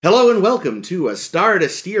Hello and welcome to A Star to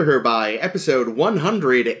Steer Her By, episode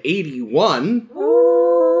 181.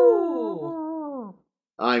 Ooh.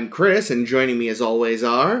 I'm Chris, and joining me as always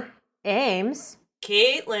are... Ames.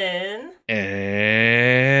 Caitlin.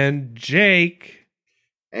 And Jake.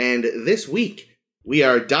 And this week, we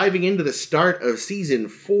are diving into the start of Season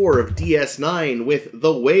 4 of DS9 with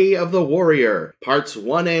The Way of the Warrior, Parts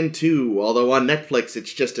 1 and 2, although on Netflix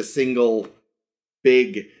it's just a single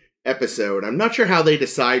big episode. I'm not sure how they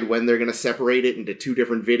decide when they're going to separate it into two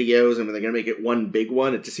different videos and when they're going to make it one big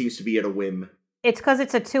one. It just seems to be at a whim. It's because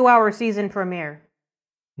it's a 2-hour season premiere.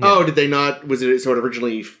 Yeah. Oh, did they not? Was it sort of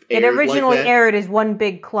originally aired It originally like that? aired as one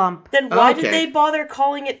big clump. Then why Okay. did they bother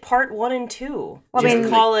calling it part 1 and 2? Well, I Just mean,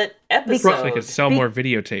 call it episode. So they could sell more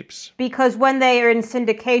videotapes. Because when they are in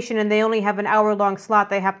syndication and they only have an hour-long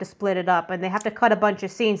slot, they have to split it up. And they have to cut a bunch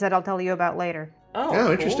of scenes that I'll tell you about later.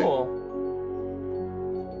 Oh, interesting. Cool.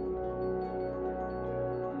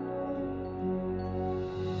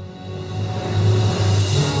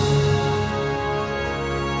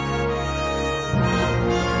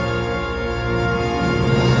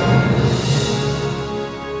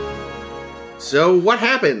 So what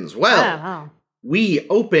happens? Well, Oh. we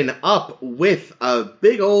open up with a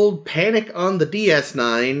big old panic on the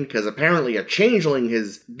DS9 because apparently a changeling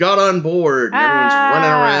has got on board. And everyone's running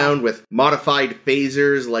around with modified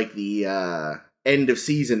phasers like the end of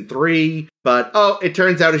Season 3. But, it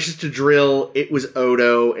turns out it's just a drill. It was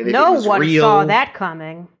Odo. And if No it was one real, saw that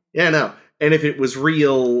coming. Yeah, no. And if it was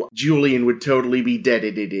real, Julian would totally be dead.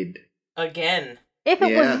 Again. If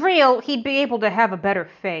it Yeah. was real, he'd be able to have a better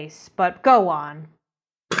face. But go on.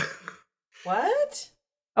 What?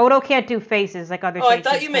 Odo can't do faces like other Oh, I shapes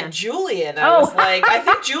thought you can. meant Julian. I Oh. was like, I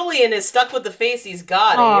think Julian is stuck with the face he's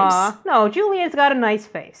got, Aw, Ames. no, Julian's got a nice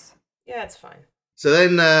face. Yeah, it's fine. So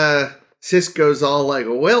then, Cisco's all like,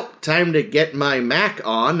 well, time to get my Mac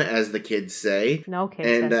on, as the kids say. No kid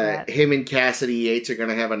And says that. him and Cassidy Yates are going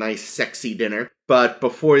to have a nice, sexy dinner. But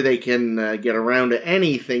before they can get around to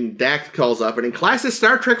anything, Dax calls up, and in classic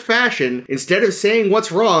Star Trek fashion, instead of saying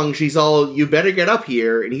what's wrong, she's all, you better get up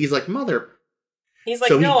here. And he's like, mother. He's like,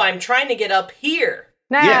 So no, I'm trying to get up here.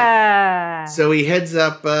 Ah. So he heads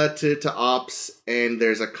up to Ops, and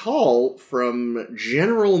there's a call from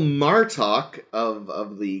General Martok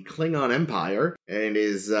of the Klingon Empire, and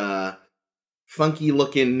his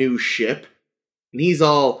funky-looking new ship. And he's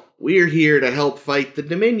all, we're here to help fight the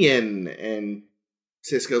Dominion. And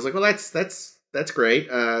Cisco's like, well, that's great.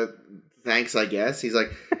 Thanks, I guess. He's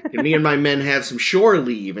like, can me and my men have some shore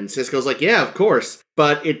leave? And Cisco's like, yeah, of course.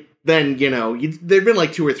 But then, there've been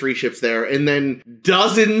like 2 or 3 ships there, and then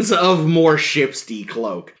dozens of more ships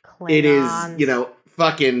decloak. It is, Klingons.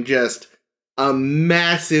 fucking just a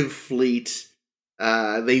massive fleet.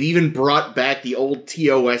 They've even brought back the old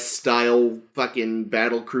TOS-style fucking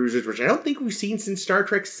battle cruisers, which I don't think we've seen since Star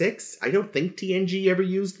Trek VI. I don't think TNG ever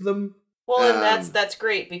used them. Well, and that's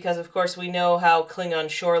great, because of course we know how Klingon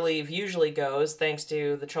shore leave usually goes, thanks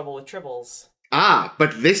to The Trouble with Tribbles. Ah,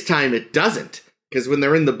 but this time it doesn't. Because when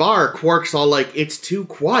they're in the bar, Quark's all like, it's too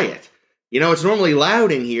quiet. It's normally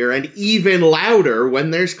loud in here, and even louder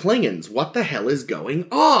when there's Klingons. What the hell is going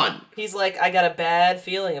on? He's like, I got a bad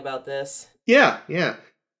feeling about this. Yeah.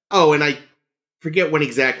 Oh, and I forget when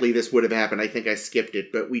exactly this would have happened. I think I skipped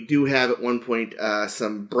it. But we do have at one point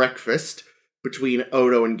some breakfast between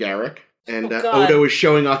Odo and Garrick. And Oh, God. Odo is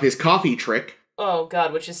showing off his coffee trick. Oh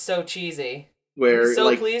god, which is so cheesy. Where, He's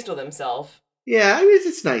so pleased with himself. Yeah, I mean,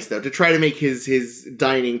 it's nice, though, to try to make his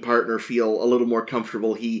dining partner feel a little more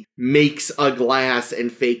comfortable. He makes a glass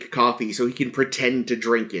and fake coffee so he can pretend to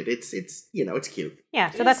drink it. It's cute.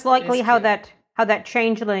 Yeah, so It that's is- likely it is how cute. that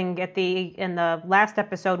changeling in the last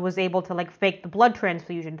episode was able to fake the blood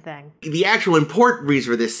transfusion thing. The actual important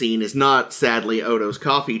reason for this scene is not, sadly, Odo's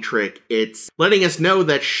coffee trick. It's letting us know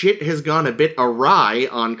that shit has gone a bit awry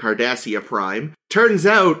on Cardassia Prime. Turns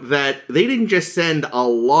out that they didn't just send a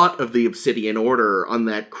lot of the Obsidian Order on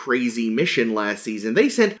that crazy mission last season. They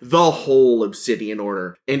sent the whole Obsidian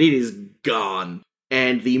Order, and it is gone.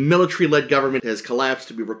 And the military-led government has collapsed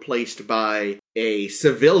to be replaced by a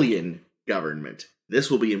civilian government.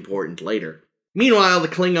 This will be important later. Meanwhile, the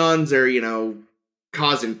Klingons are,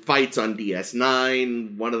 causing fights on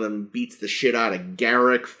DS9. One of them beats the shit out of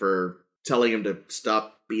Garrick for telling him to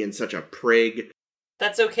stop being such a prig.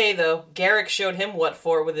 That's okay, though. Garrick showed him what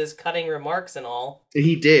for with his cutting remarks and all.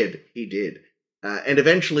 He did. And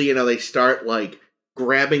eventually, they start,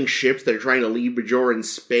 grabbing ships that are trying to leave Bajoran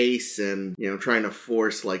space and, trying to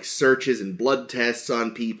force, searches and blood tests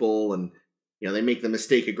on people. And, they make the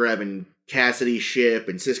mistake of grabbing Cassidy's ship,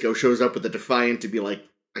 and Cisco shows up with a Defiant to be like,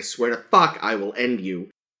 I swear to fuck, I will end you.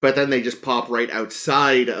 but then they just pop right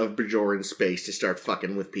outside of Bajoran space to start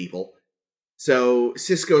fucking with people. So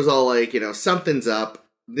Sisko's all like, something's up.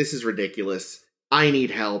 This is ridiculous. I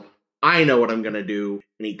need help. I know what I'm gonna do.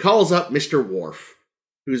 And he calls up Mr. Worf,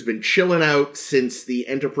 who's been chilling out since the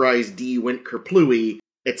Enterprise D went kerplooey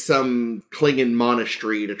at some Klingon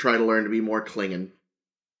monastery to try to learn to be more Klingon.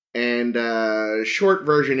 And short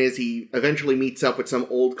version is he eventually meets up with some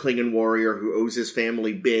old Klingon warrior who owes his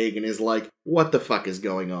family big and is like, what the fuck is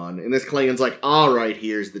going on? And this Klingon's like, alright,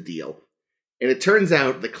 here's the deal. And it turns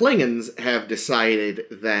out the Klingons have decided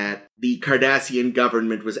that the Cardassian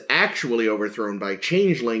government was actually overthrown by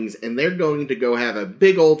changelings, and they're going to go have a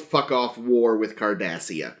big old fuck-off war with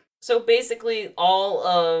Cardassia. So basically all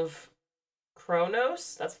of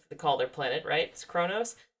Kronos, that's what they call their planet, right? It's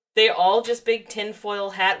Kronos. They all just big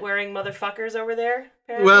tinfoil hat-wearing motherfuckers over there,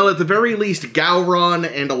 apparently? Well, at the very least, Gowron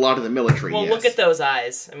and a lot of the military, Well, yes. look at those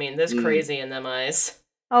eyes. I mean, there's crazy in them eyes.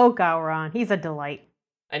 Oh, Gowron. He's a delight.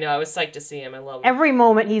 I know, I was psyched to see him. I love him. Every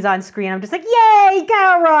moment he's on screen, I'm just like, yay,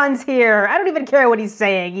 Gowron's here. I don't even care what he's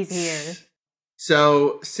saying. He's here.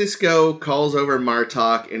 So, Sisko calls over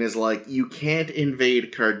Martok and is like, you can't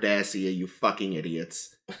invade Cardassia, you fucking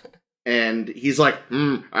idiots. And he's like,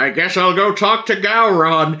 I guess I'll go talk to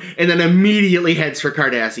Gowron, and then immediately heads for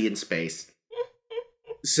Cardassian space.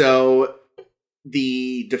 So,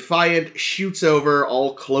 the Defiant shoots over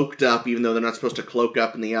all cloaked up, even though they're not supposed to cloak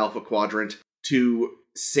up in the Alpha Quadrant, to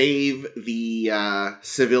save the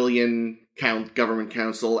civilian government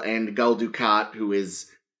council and Gul Dukat, who is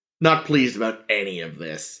not pleased about any of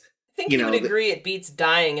this. I think you would agree it beats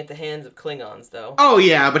dying at the hands of Klingons, though. Oh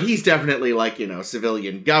yeah, but he's definitely like,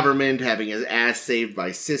 civilian government, having his ass saved by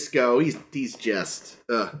Sisko. He's just,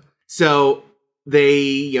 So,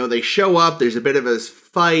 they show up, there's a bit of a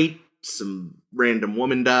fight, some random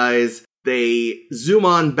woman dies. They zoom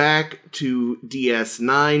on back to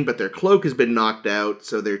DS9, but their cloak has been knocked out,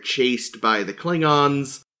 so they're chased by the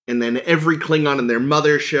Klingons, and then every Klingon and their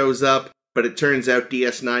mother shows up, but it turns out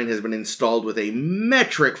DS9 has been installed with a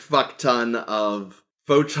metric fuck ton of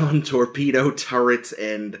photon torpedo turrets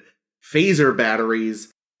and phaser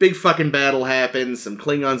batteries. Big fucking battle happens, some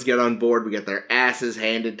Klingons get on board, we get their asses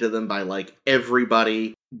handed to them by,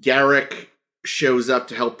 everybody. Garrick shows up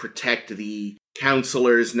to help protect the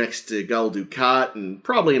counselors next to Gul Dukat, and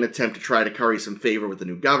probably an attempt to try to curry some favor with the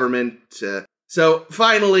new government. So,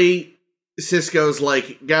 finally, Sisko's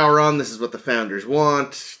like, Gowron, this is what the Founders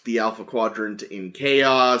want. The Alpha Quadrant in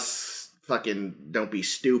chaos. Fucking don't be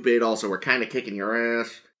stupid. Also, we're kind of kicking your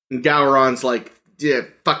ass. And Gowron's like, yeah,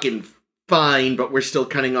 fucking fine, but we're still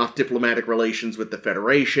cutting off diplomatic relations with the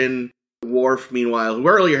Federation. Worf, meanwhile, who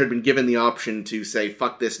earlier had been given the option to say,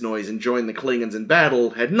 fuck this noise and join the Klingons in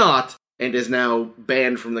battle, had not, and is now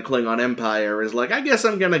banned from the Klingon Empire, is like, I guess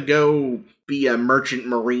I'm gonna go be a merchant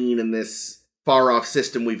marine in this far-off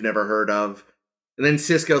system we've never heard of. And then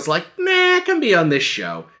Sisko's like, nah, I can be on this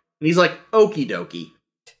show. And he's like, okie dokie.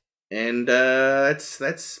 And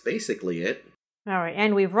that's basically it. All right,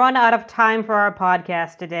 and we've run out of time for our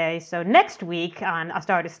podcast today, so next week on A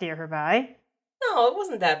Star to Steer Her By... No, it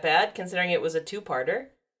wasn't that bad, considering it was a two-parter.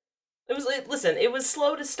 It was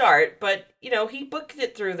slow to start, but, he booked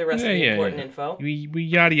it through the rest of the important info. We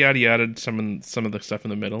yada yada yada some of the stuff in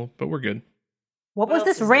the middle, but we're good. What was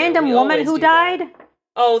this random woman who died?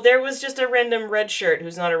 Oh, there was just a random red shirt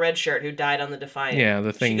who's not a red shirt who died on the Defiant. Yeah,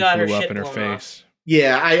 the thing blew up in her face.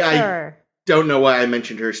 Yeah, I don't know why I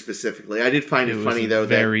mentioned her specifically. I did find it funny, though.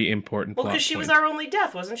 Very important plot because she was our only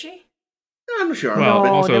death, wasn't she? I'm sure. Well,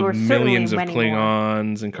 but also millions of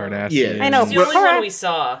Klingons and Cardassians. Yeah. I know. She's the only one we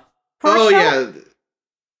saw. Yeah.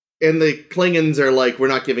 And the Klingons are like, we're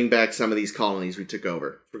not giving back some of these colonies we took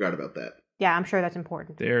over. Forgot about that. Yeah, I'm sure that's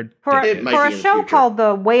important. For a show called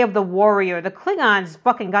The Way of the Warrior, the Klingons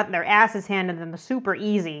fucking got their asses handed to them super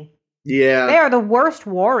easy. Yeah. They are the worst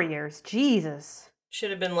warriors. Jesus. Should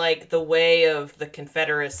have been like The Way of the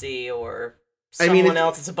Confederacy or someone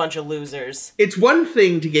else. It's a bunch of losers. It's one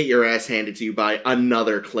thing to get your ass handed to you by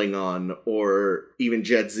another Klingon, or even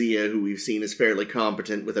Jadzia, who we've seen is fairly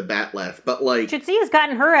competent with a Batleth, but Jadzia's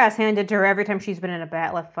gotten her ass handed to her every time she's been in a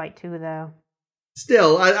Batleth fight too, though.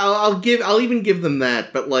 Still, I'll even give them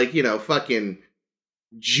that, but fucking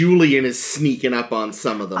Julian is sneaking up on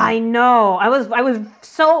some of them. I know. I was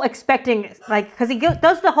so expecting, because he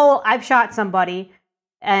does the whole I've shot somebody,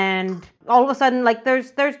 and all of a sudden,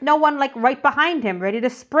 there's no one, right behind him, ready to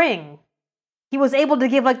spring. He was able to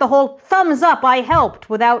give, the whole thumbs up, I helped,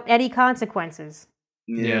 without any consequences.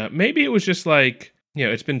 Yeah, maybe it was just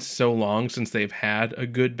it's been so long since they've had a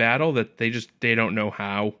good battle that they don't know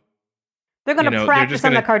how. They're going to practice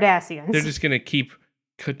on the Cardassians. They're just going to keep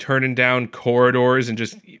turning down corridors and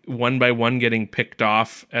just one by one getting picked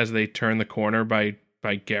off as they turn the corner by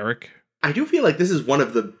Garrick. I do feel like this is one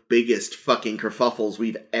of the biggest fucking kerfuffles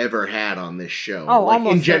we've ever had on this show. Oh, like,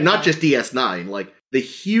 almost not just DS9. Like, the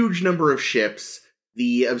huge number of ships,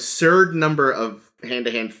 the absurd number of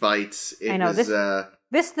hand-to-hand fights. I know,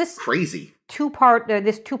 this crazy.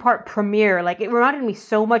 two-part premiere, like, it reminded me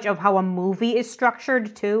so much of how a movie is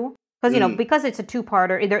structured, too. Because, because it's a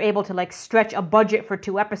two-parter, they're able to, like, stretch a budget for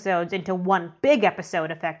 2 episodes into one big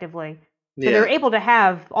episode, effectively. So they're able to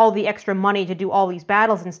have all the extra money to do all these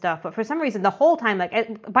battles and stuff, but for some reason, the whole time,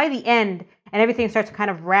 like, by the end, and everything starts kind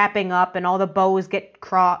of wrapping up, and all the bows get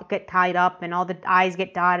tied up, and all the I's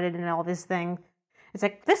get dotted, and all this thing. It's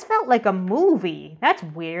like, this felt like a movie. That's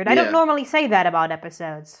weird. I don't normally say that about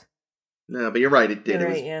episodes. No, but you're right, it did. You're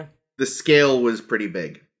right, yeah. The scale was pretty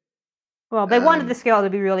big. Well, they wanted the scale to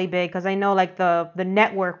be really big, because I know, like, the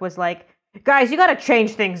network was like, guys, you gotta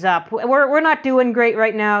change things up. We're not doing great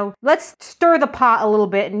right now. Let's stir the pot a little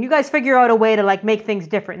bit, and you guys figure out a way to, like, make things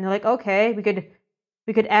different. And they're like, okay, we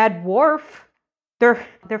could add Worf. Their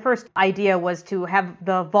first idea was to have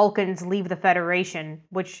the Vulcans leave the Federation,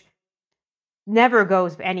 which never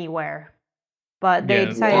goes anywhere. But they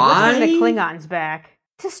decided, let's bring the Klingons back.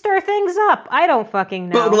 To stir things up. I don't fucking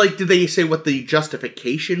know. But, like, did they say what the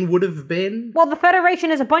justification would have been? Well, the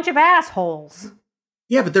Federation is a bunch of assholes.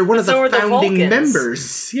 Yeah, but they're one of the founding Vulcans.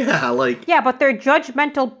 members. Yeah, like... Yeah, but they're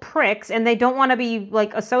judgmental pricks, and they don't want to be,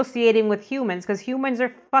 like, associating with humans, because humans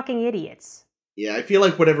are fucking idiots. Yeah, I feel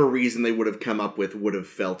like whatever reason they would have come up with would have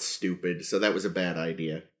felt stupid, so that was a bad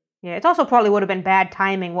idea. Yeah, it also probably would have been bad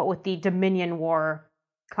timing, what with the Dominion War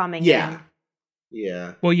coming in.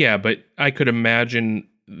 Yeah. Well, yeah, but I could imagine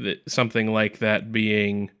something like that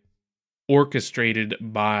being orchestrated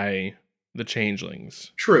by the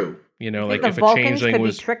changelings. True. Like the if Vulcans a changeling could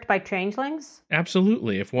was be tricked by changelings?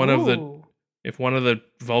 Absolutely. If one of the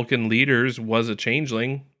Vulcan leaders was a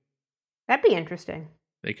changeling, that'd be interesting.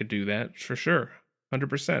 They could do that for sure.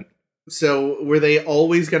 100%. So were they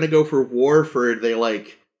always going to go for Worf, or did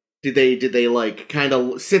they like kind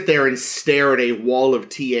of sit there and stare at a wall of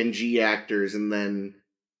TNG actors and then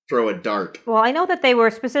throw a dart? Well, I know that they were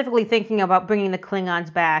specifically thinking about bringing the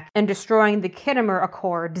Klingons back and destroying the Khitomer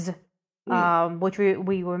Accords, which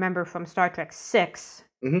we remember from Star Trek VI,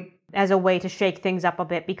 as a way to shake things up a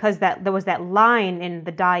bit, because there was that line in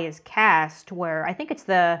The Die Is Cast where I think it's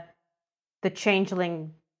the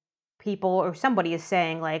changeling people or somebody is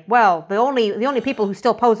saying, like, well, the only people who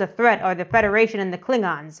still pose a threat are the Federation and the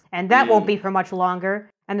Klingons, and that won't be for much longer.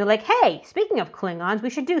 And they're like, hey, speaking of Klingons, we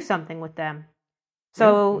should do something with them.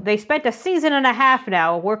 So they spent a season and a half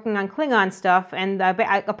now working on Klingon stuff, and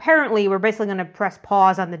apparently we're basically going to press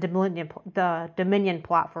pause on the Dominion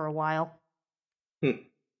plot for a while.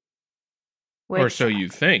 Or so you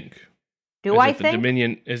think. Do I think? The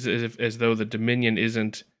Dominion, as though the Dominion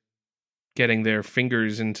isn't getting their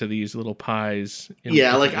fingers into these little pies.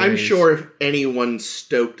 Yeah, like, I'm sure if anyone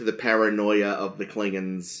stoked the paranoia of the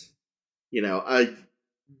Klingons,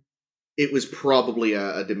 it was probably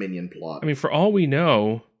a Dominion plot. I mean, for all we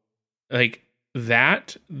know, like,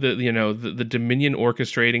 that, the Dominion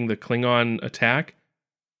orchestrating the Klingon attack,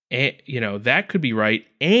 that could be right,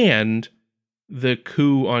 and the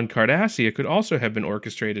coup on Cardassia could also have been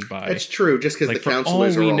orchestrated by... That's true, just because the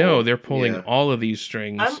counselors all are we know, they're pulling all of these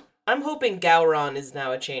strings. I'm hoping Gowron is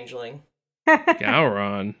now a changeling.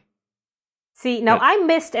 Gowron. See, no, I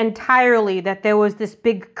missed entirely that there was this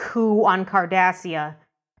big coup on Cardassia.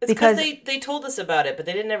 It's because they told us about it, but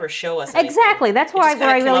they didn't ever show us anything. Exactly, that's where I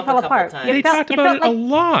really fell apart. They talked about it a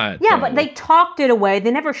lot. Yeah, but they talked it away.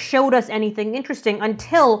 They never showed us anything interesting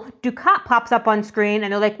until Dukat pops up on screen,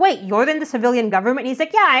 and they're like, wait, you're in the civilian government? And he's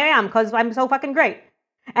like, yeah, I am, because I'm so fucking great.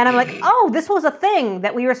 And I'm like, oh, this was a thing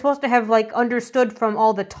that we were supposed to have, like, understood from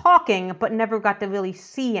all the talking, but never got to really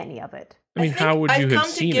see any of it. I mean, how would you have seen it? I've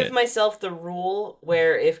come to give myself the rule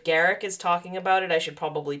where if Garrick is talking about it, I should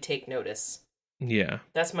probably take notice. Yeah.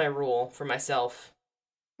 That's my rule for myself.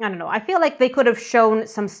 I don't know. I feel like they could have shown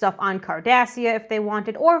some stuff on Cardassia if they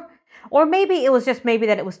wanted, or maybe it was just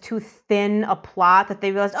that it was too thin a plot that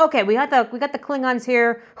they realized, okay, we got the Klingons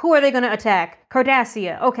here. Who are they going to attack?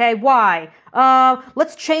 Cardassia. Okay, why?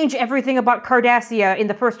 Let's change everything about Cardassia in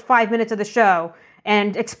the first 5 minutes of the show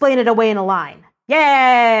and explain it away in a line.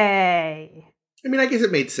 Yay! I mean, I guess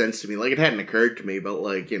it made sense to me. Like, it hadn't occurred to me, but,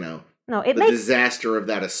 like, the disaster of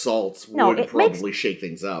that assault would probably shake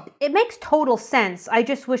things up. It makes total sense. I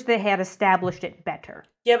just wish they had established it better.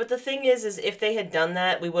 Yeah, but the thing is if they had done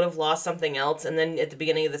that, we would have lost something else, and then at the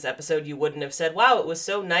beginning of this episode, you wouldn't have said, wow, it was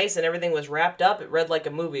so nice and everything was wrapped up, it read like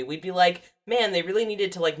a movie. We'd be like, man, they really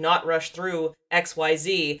needed to, like, not rush through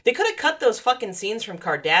XYZ. They could have cut those fucking scenes from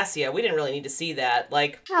Cardassia. We didn't really need to see that.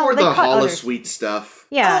 Like, Or they the cut others. holosuite stuff.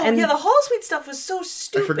 Yeah, the holosuite stuff was so I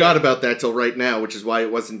stupid. forgot about that till right now, which is why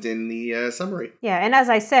it wasn't in the summary. Yeah, and as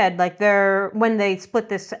I said, like when they split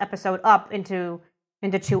this episode up into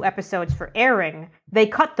 2 episodes for airing, they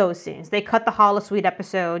cut those scenes. They cut the holosuite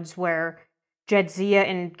episodes where Jadzia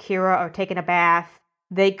and Kira are taking a bath.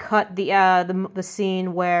 They cut the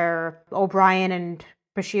scene where O'Brien and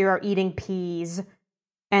Bashir are eating peas,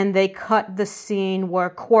 and they cut the scene where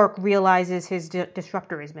Quark realizes his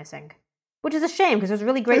disruptor is missing, which is a shame because there's a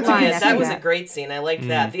really great line. Yes, that was a great scene. I liked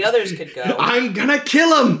that. The others could go. I'm gonna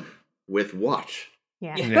kill him with what?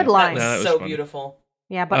 Yeah, Yeah, good line. That was that so was funny. beautiful.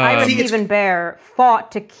 Yeah, but Ira See, it's- Stephen Bear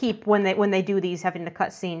fought to keep when they do these having to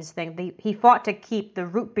cut scenes thing. He fought to keep the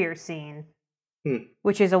root beer scene,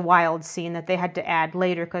 which is a wild scene that they had to add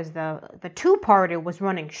later because the 2-parter was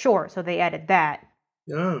running short, so they added that.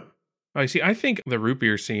 Oh. I see. I think the root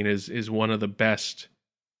beer scene is one of the best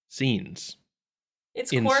scenes.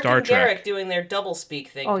 It's In Quark Star and Trek. Garrick doing their double speak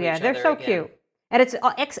thing. Oh to yeah, each they're other so again. cute, and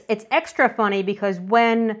it's extra funny because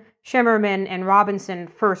when Shimmerman and Robinson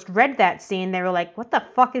first read that scene, they were like, "What the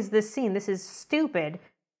fuck is this scene? This is stupid."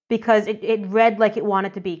 Because it read like it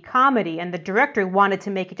wanted to be comedy, and the director wanted to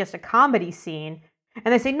make it just a comedy scene.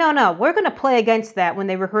 And they say, no, we're going to play against that when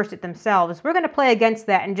they rehearsed it themselves. We're going to play against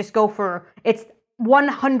that and just go for it's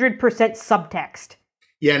 100% subtext.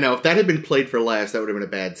 Yeah, no, if that had been played for laughs, that would have been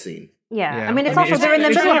a bad scene. Yeah. Yeah. I mean, it's also, it's they're in the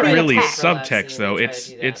It's middle not of being really attacked. subtext though. They try to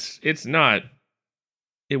do that. It's not.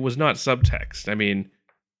 It was not subtext. I mean,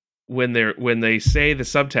 when they say the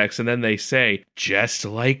subtext and then they say just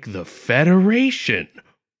like the Federation.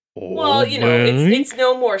 Well, you know, it's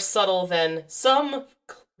no more subtle than some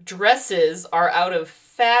dresses are out of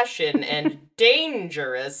fashion and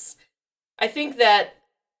dangerous. I think that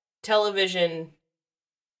television,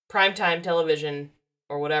 primetime television,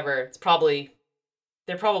 or whatever,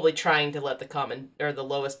 they're probably trying to let the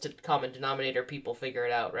lowest common denominator people figure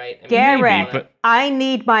it out, right? I mean, Garrett, maybe, but- I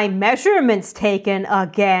need my measurements taken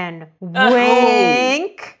again. Oh.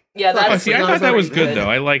 Wink. yeah, Oh, that's see, I thought that was good though.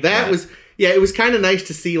 I like that. That was, yeah, it was kind of nice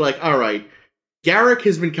to see, like, all right, Garrick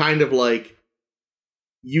has been kind of, like,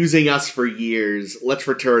 using us for years. Let's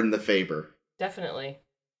return the favor. definitely.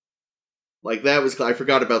 Like, that was, I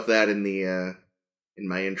forgot about that in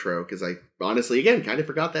my intro, because I honestly, again, kind of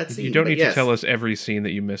forgot that scene. You don't but need yes. to tell us every scene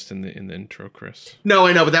that you missed in the intro, Chris. No,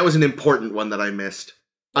 I know, but that was an important one that I missed.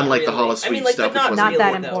 Not Unlike the really. holosuite I mean, like, stuff, but which not wasn't really, that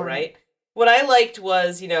important. though, important. right? What I liked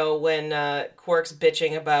was, you know, when Quark's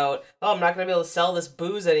bitching about, oh, I'm not going to be able to sell this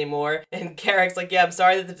booze anymore, and Garrick's like, yeah, I'm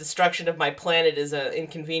sorry that the destruction of my planet is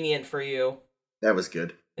inconvenient for you. That was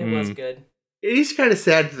good. It was good. It is kind of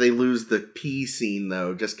sad that they lose the pee scene,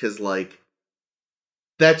 though, just because, like,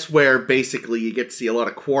 that's where basically you get to see a lot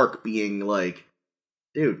of Quark being like,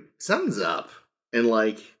 dude, something's up. And,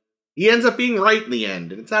 like, he ends up being right in the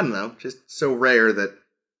end. And it's, I don't know, just so rare that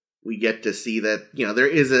we get to see that, you know, there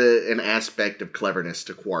is an aspect of cleverness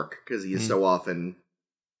to Quark, because he is so often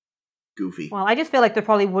goofy. Well, I just feel like there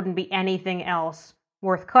probably wouldn't be anything else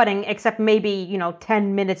worth cutting except maybe,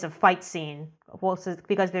 10 minutes of fight scene. Well,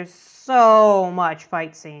 because there's so much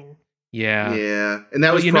fight scene. Yeah. Yeah. And that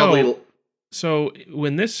Well, was you probably... know- So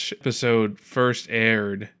when this episode first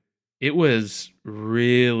aired, it was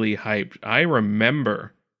really hyped. I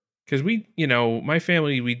remember because my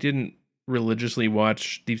family, we didn't religiously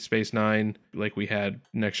watch Deep Space Nine like we had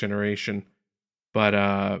Next Generation, but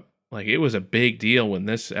like it was a big deal when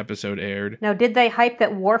this episode aired. Now, did they hype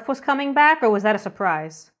that Worf was coming back, or was that a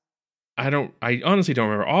surprise? I honestly don't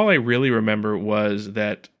remember. All I really remember was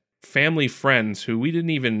that family friends who we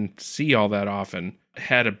didn't even see all that often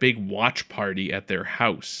had a big watch party at their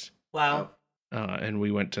house. Wow. And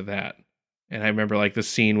we went to that. And I remember like the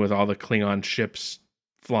scene with all the Klingon ships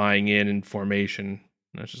flying in formation.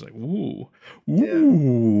 And I was just like, ooh,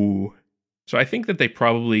 ooh. So I think that they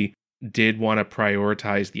probably did want to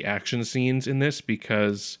prioritize the action scenes in this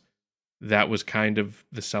because that was kind of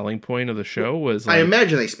the selling point of the show was like, I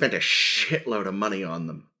imagine they spent a shitload of money on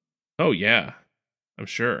them. oh yeah, I'm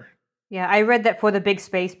sure. Yeah, I read that for the big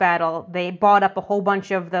space battle, they bought up a whole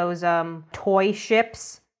bunch of those toy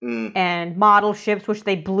ships and model ships, which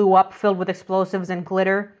they blew up, filled with explosives and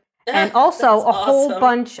glitter, and also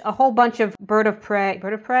That's a whole bunch of bird of prey.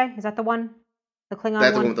 Bird of prey, is that the one? The Klingon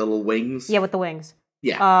That's the one? one with the little wings? Yeah, with the wings.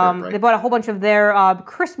 Yeah. They bought a whole bunch of their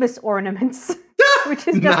Christmas ornaments, which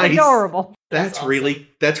is just Nice. adorable. That's awesome.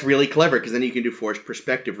 really clever, because then you can do forced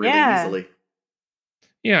perspective really Yeah. easily.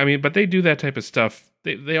 Yeah, I mean, but they do that type of stuff.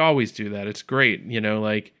 They always do that. It's great,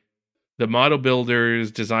 like the model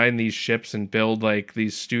builders design these ships and build like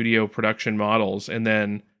these studio production models, and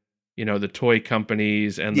then, you know, the toy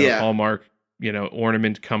companies and the Hallmark, you know,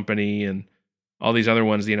 ornament company and all these other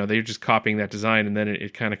ones, you know, they're just copying that design, and then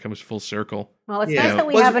it kind of comes full circle. Well, it's nice that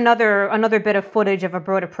we have another bit of footage of a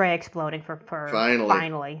bird of prey exploding for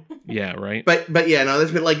finally. Yeah, right. But yeah, no,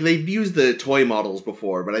 there's been like they've used the toy models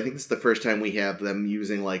before, but I think this is the first time we have them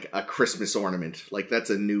using like a Christmas ornament. Like that's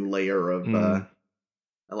a new layer of.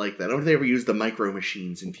 I like that. I don't know if they ever use the micro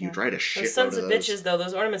machines in Future. I had a shit those sons of bitches, though,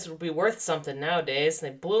 those ornaments would be worth something nowadays. They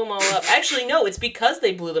blew them all up. Actually, no, it's because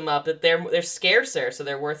they blew them up that they're scarcer, so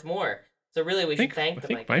they're worth more. So really, we should thank them. I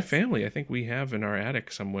think my family, we have in our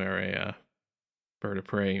attic somewhere a bird of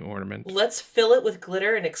prey ornament. Let's fill it with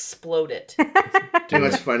glitter and explode it. You know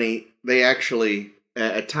what's funny? They actually,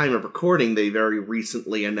 at time of recording, they very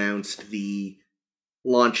recently announced the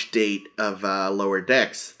launch date of Lower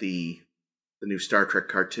Decks, the new Star Trek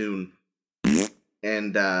cartoon.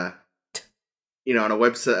 And, you know, on a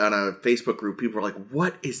website, on a Facebook group, people were like,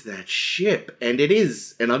 what is that ship? And it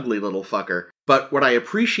is an ugly little fucker. But what I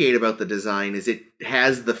appreciate about the design is it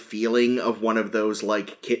has the feeling of one of those,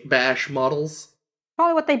 like, Kit Bash models.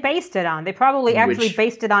 Probably what they based it on. They probably actually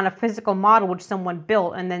based it on a physical model which someone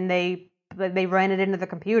built, and then they ran it into the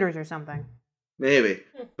computers or something. Maybe.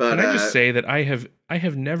 But, can I just say that I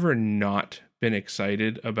have never not been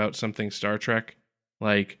excited about something Star Trek?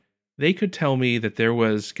 Like, they could tell me that there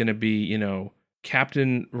was going to be, you know,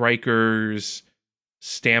 Captain Riker's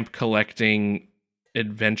stamp collecting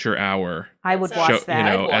adventure hour. I would watch that. You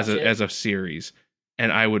know, as a series,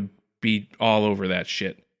 and I would be all over that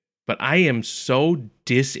shit. But I am so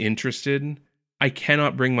disinterested. I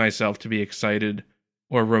cannot bring myself to be excited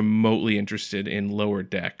or remotely interested in Lower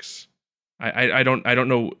Decks. I don't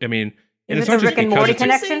know. I mean, and is it's it not the just Rick and Morty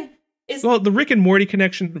connection? Well, the Rick and Morty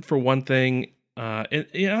connection for one thing. I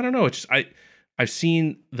don't know. It's just I've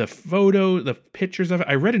seen the pictures of it.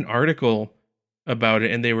 I read an article about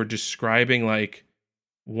it, and they were describing like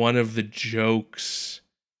one of the jokes.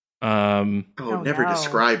 Never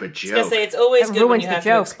describe a joke. I was gonna say, it's always good when you have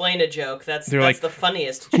to explain a joke. That's the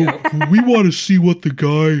funniest joke. We want to see what the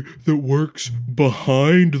guy that works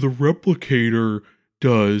behind the replicator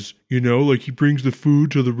does. You know, like he brings the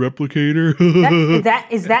food to the replicator.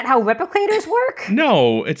 Is that how replicators work?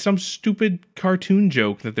 No, it's some stupid cartoon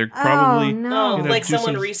joke that they're probably like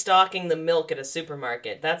someone restocking the milk at a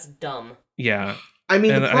supermarket. That's dumb. Yeah, I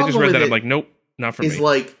mean, and I just read that. I'm like, nope. Not for me. It's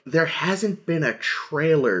like, there hasn't been a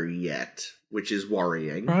trailer yet, which is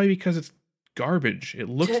worrying. Probably because it's garbage. It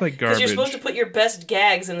looks like garbage. Because you're supposed to put your best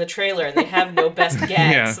gags in the trailer, and they have no best gags.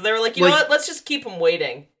 Yeah. So they were like, you know what? Let's just keep them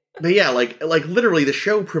waiting. But yeah, like literally the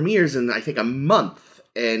show premieres in, I think, a month,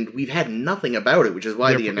 and we've had nothing about it, which is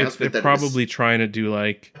why the announcement they're probably trying to do,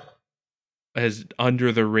 like, as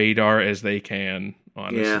under the radar as they can,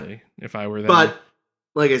 honestly, if I were them. But,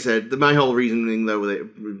 like I said, my whole reasoning, though,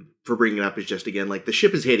 for bringing it up is just, again, like, the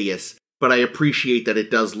ship is hideous, but I appreciate that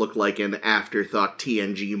it does look like an afterthought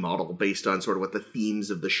TNG model based on sort of what the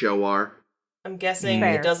themes of the show are. I'm guessing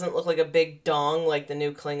it doesn't look like a big dong like the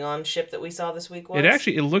new Klingon ship that we saw this week was.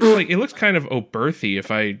 It looks kind of Oberthy,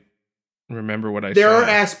 if I remember what I saw. There are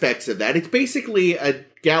aspects of that. It's basically a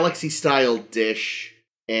galaxy-style dish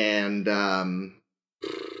and,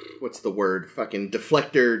 what's the word? Fucking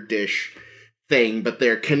deflector dish thing, but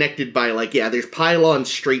they're connected by, like, there's pylons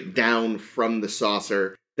straight down from the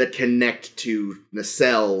saucer that connect to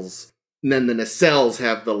nacelles, and then the nacelles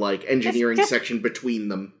have the, like, engineering section between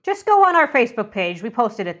them. Just go on our Facebook page. We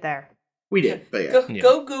posted it there. We did, but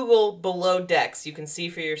Go Google Below Decks. You can see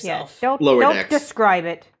for yourself. Yeah, don't describe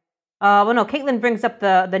it. Well, no, Caitlin brings up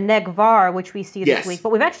the Negvar, which we see this week, but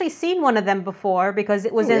we've actually seen one of them before because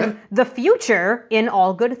it was in the future in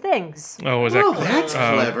All Good Things. Oh, was that? Oh, that's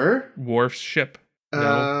clever. Worf's ship.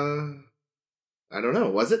 No. I don't know.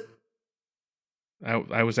 Was it?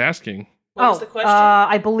 I was asking. What was the question?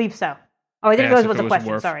 I believe so. Oh, I think it was a question.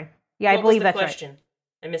 Worf. Sorry. Yeah, I believe that's question? Right.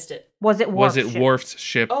 I missed it. Was it Worf's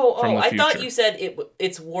ship? Oh, I thought you said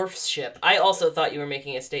it's Worf's ship. I also thought you were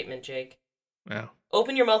making a statement, Jake. Wow.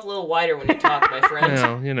 Open your mouth a little wider when you talk, my friend.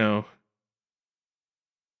 Well, you know.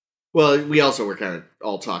 Well, we also were kind of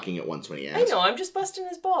all talking at once when he asked. I know, I'm just busting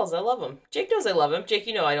his balls. I love him. Jake knows I love him. Jake,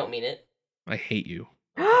 you know I don't mean it. I hate you.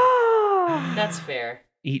 That's fair.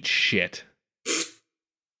 Eat shit.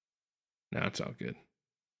 No, it's all good.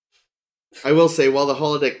 I will say, while the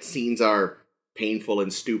holodeck scenes are painful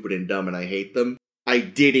and stupid and dumb and I hate them, I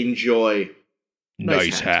did enjoy...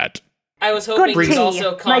 Nice hat. I was hoping you'd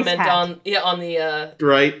also comment on the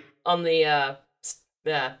right on the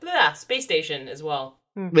space station as well.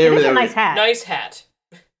 It is a nice hat. Nice hat.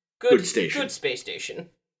 Good station. Good space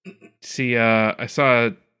station. See, I saw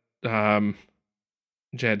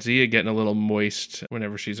Jadzia getting a little moist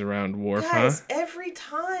whenever she's around Worf, Guys, huh? every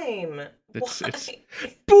time. It's Why?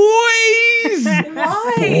 boys.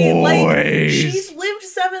 Why? Like, Boys. she's lived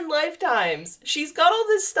 7 lifetimes. She's got all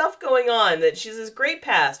this stuff going on that she's this great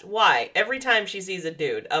past. Why? Every time she sees a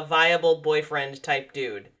dude, a viable boyfriend type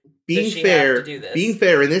dude, does she have to do this? Being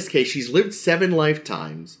fair, in this case, she's lived 7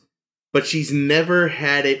 lifetimes, but she's never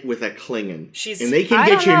had it with a Klingon. And they can I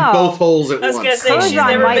get you don't in know. both holes at I was once. gonna say, she's Curzon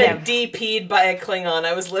never might been have. DP'd by a Klingon.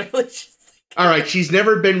 I was literally just like... Alright, she's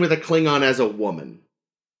never been with a Klingon as a woman.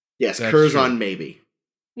 Yes, That's Curzon true. maybe.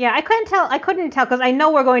 Yeah, I couldn't tell because I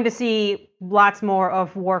know we're going to see lots more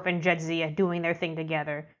of Worf and Jadzia doing their thing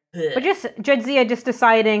together. But just Jadzia just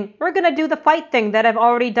deciding we're gonna do the fight thing that I've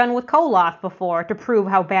already done with Koloth before to prove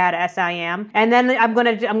how badass I am, and then I'm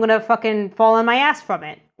gonna fucking fall on my ass from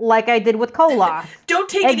it like I did with Koloth. Don't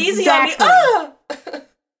take it easy on me! Exactly. Ah!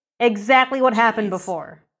 Exactly what happened Jeez.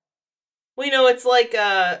 before. Well, you know, it's like,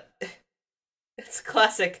 it's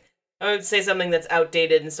classic. I would say something that's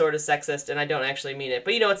outdated and sort of sexist, and I don't actually mean it.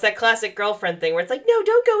 But, you know, it's that classic girlfriend thing where it's like, no,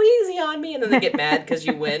 don't go easy on me, and then they get mad because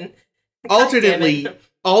you win. God damn it.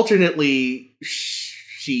 Alternately,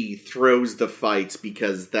 she throws the fights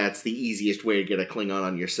because that's the easiest way to get a Klingon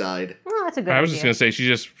on your side. Well, that's a good I was idea. just gonna say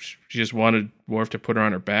she just wanted Worf to put her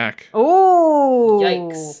on her back. Ooh.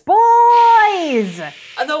 Yikes. Boys!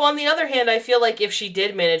 Although, on the other hand, I feel like if she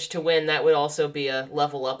did manage to win, that would also be a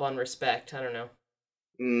level up on respect. I don't know.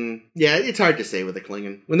 Yeah, it's hard to say with a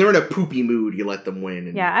Klingon. When they're in a poopy mood, you let them win.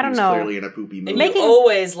 And Yeah, I don't he's know. Clearly in a poopy mood. And Making- you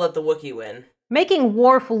always let the Wookiee win. Making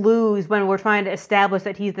Worf lose when we're trying to establish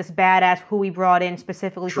that he's this badass who we brought in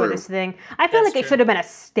specifically for True. this thing. I feel That's like it true. should have been a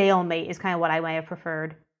stalemate is kind of what I might have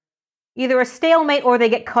preferred. Either a stalemate or they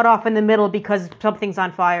get cut off in the middle because something's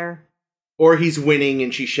on fire. Or he's winning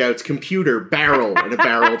and she shouts, "Computer, barrel!" and a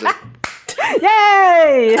barrel just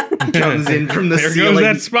Yay! comes in from the There ceiling. goes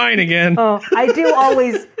that spine again. Oh,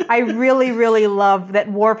 I really, really love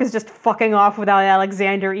that Worf is just fucking off without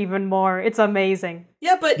Alexander even more. It's amazing.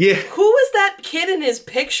 Yeah, but Yeah. who was that kid in his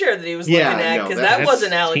picture that he was Yeah, looking at? no, Because that- that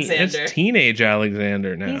wasn't That's Alexander. That's teenage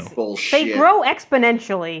Alexander now. He's- Bullshit. They grow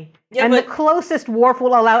exponentially. Yeah, and but- the closest Worf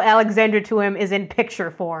will allow Alexander to him is in picture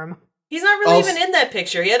form. He's not really Also- even in that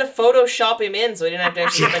picture. He had to Photoshop him in so he didn't have to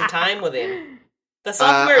actually spend time with him. The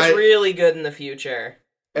software is I- really good in the future.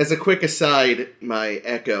 As a quick aside, my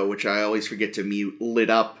Echo, which I always forget to mute, lit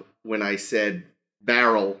up when I said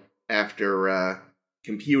barrel after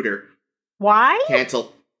computer. Why?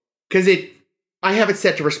 Cancel. Because I have it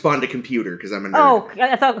set to respond to computer because I'm a nerd. Oh,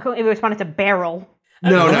 I thought it responded to barrel.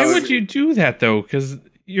 no, Why no. would you do that though? Because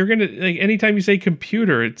you're gonna like anytime you say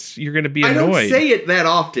computer, you're gonna be I don't annoyed. say it that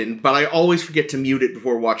often, but I always forget to mute it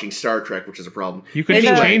before watching Star Trek, which is a problem. You could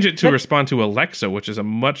Anyway, just change it to but- respond to Alexa, which is a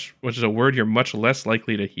word you're much less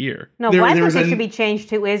likely to hear. No, There- what I there think was it an- should be changed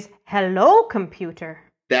to is hello, computer.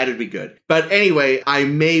 That'd be good. But anyway, I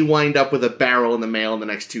may wind up with a barrel in the mail in the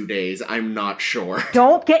next 2 days. I'm not sure.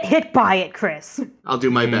 Don't get hit by it, Chris. I'll do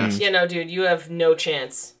my best. Yeah, no, dude, you have no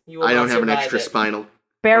chance. You will I don't not have an survive extra it. spinal.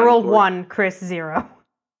 Barrel cord. 1, Chris 0.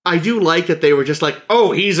 I do like that they were just like,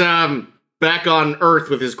 oh, he's back on Earth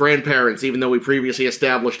with his grandparents, even though we previously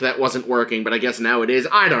established that wasn't working, but I guess now it is.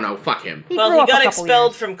 I don't know. Fuck him. He Well, grew he up a got couple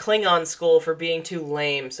expelled years. from Klingon school for being too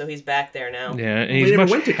lame, so he's back there now. Yeah, and Well, he's they never much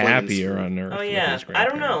went to Clinton's happier school. on Earth. Oh, with yeah. his I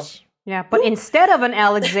don't know. grandparents. Yeah, but instead of an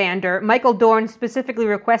Alexander, Michael Dorn specifically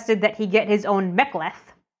requested that he get his own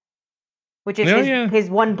Mek'leth, which is Oh, his His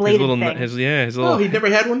one-bladed little, thing. his little Oh, he'd never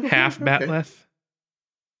had one before? half Okay. batleth.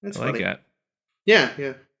 That's I like funny. that. Yeah.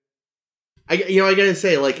 I gotta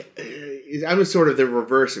say, like, I was sort of the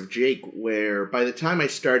reverse of Jake, where by the time I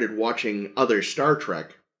started watching other Star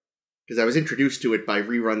Trek, because I was introduced to it by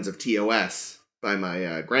reruns of TOS by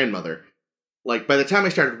my grandmother, like, by the time I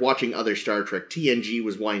started watching other Star Trek, TNG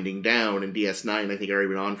was winding down, and DS9, I think, had already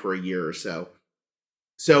been on for a year or so.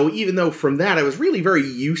 So even though from that I was really very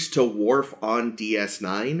used to Worf on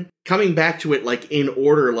DS9, coming back to it, like, in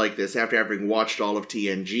order like this, after having watched all of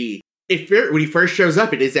TNG, when he first shows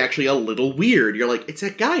up, it is actually a little weird. You're like, it's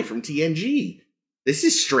that guy from TNG. This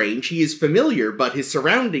is strange. He is familiar, but his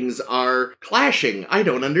surroundings are clashing. I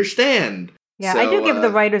don't understand. Yeah, So, I do give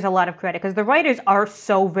the writers a lot of credit, because the writers are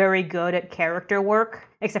so very good at character work,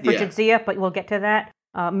 except for Yeah. Jadzia, but we'll get to that.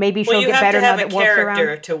 Maybe she'll Well, you get have better to now have a that Worf's character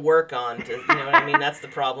around. to work on. You know what I mean? That's the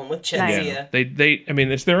problem with Jadzia. Yeah, they. I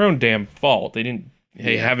mean, it's their own damn fault.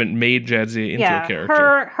 They haven't made Jadzia into a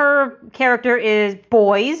character. Her character is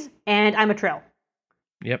boys, and I'm a Trill.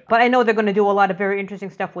 Yep. But I know they're going to do a lot of very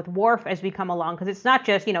interesting stuff with Worf as we come along, because it's not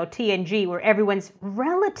just, TNG, where everyone's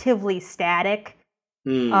relatively static,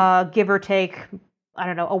 give or take I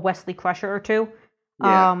don't know, a Wesley Crusher or two.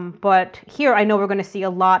 Yeah. But here I know we're going to see a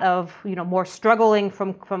lot of, more struggling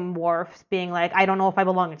from Worf, being like, I don't know if I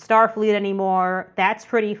belong in Starfleet anymore. That's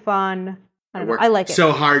pretty fun. I don't know. I like it.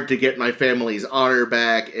 So hard to get my family's honor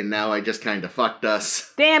back, and now I just kind of fucked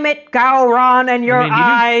us. Damn it, Gowron and your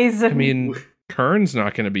eyes. Kern's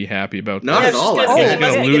not going to be happy about Not that. at all. He's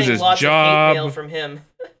going to lose his job. Mail from him.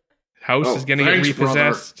 House is going to get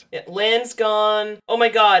repossessed. Yeah, Lan's gone. Oh my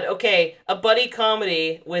god, okay. A buddy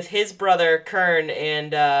comedy with his brother, Kern,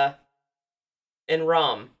 and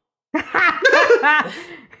Rom.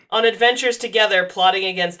 On adventures together, plotting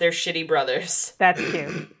against their shitty brothers. That's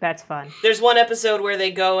cute. That's fun. There's one episode where they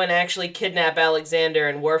go and actually kidnap Alexander,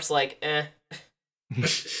 and Worf's like, eh.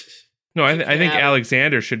 No, I think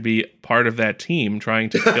Alexander should be part of that team trying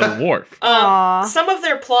to kill Worf. Some of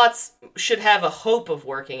their plots should have a hope of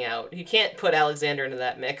working out. You can't put Alexander into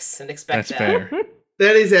that mix and expect That's fair.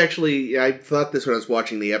 That is actually, I thought this when I was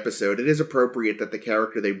watching the episode. It is appropriate that the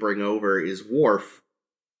character they bring over is Worf,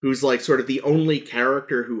 who's like sort of the only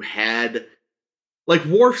character who had, like,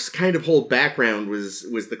 Worf's kind of whole background was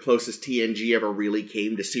the closest TNG ever really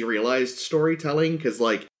came to serialized storytelling, because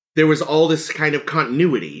like there was all this kind of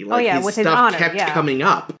continuity. Like, his stuff kept coming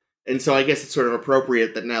up. And so I guess it's sort of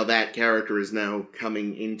appropriate that now that character is now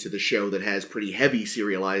coming into the show that has pretty heavy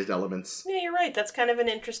serialized elements. Yeah, you're right. That's kind of an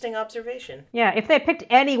interesting observation. Yeah, if they picked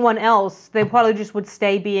anyone else, they probably just would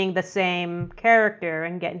stay being the same character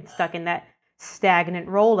and getting stuck in that stagnant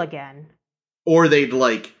role again. Or they'd,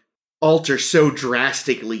 like, alter so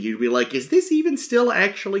drastically, you'd be like, is this even still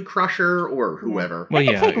actually Crusher or whoever? Well,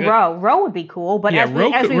 they could take Ro. Ro would be cool, but as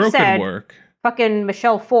we've said, work. Fucking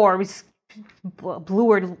Michelle Forbes blew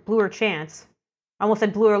her chance. I almost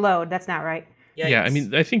said blew her load. That's not right. Yikes. Yeah, I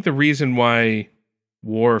mean, I think the reason why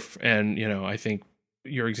Worf and, I think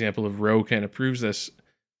your example of Ro kind of proves this,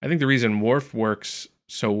 I think the reason Worf works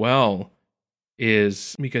so well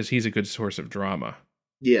is because he's a good source of drama.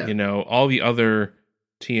 Yeah. All the other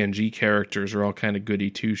TNG characters are all kind of goody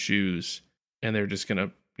two-shoes, and they're just going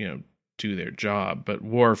to, do their job. But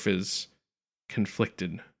Worf is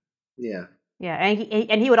conflicted. Yeah. Yeah,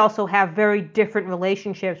 and he would also have very different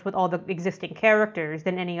relationships with all the existing characters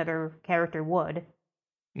than any other character would.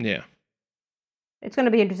 Yeah. It's going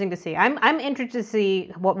to be interesting to see. I'm interested to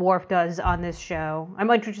see what Worf does on this show.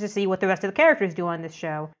 I'm interested to see what the rest of the characters do on this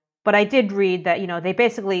show. But I did read that, they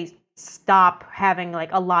basically stop having, like,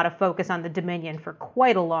 a lot of focus on the Dominion for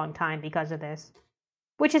quite a long time because of this.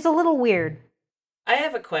 Which is a little weird. I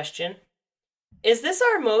have a question. Is this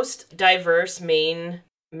our most diverse main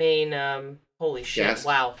holy shit, yes.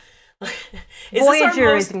 Wow.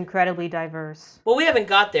 Voyager is incredibly diverse. Well, we haven't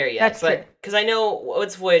got there yet. That's true. Because I know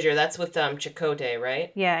what's Voyager. That's with Chakotay,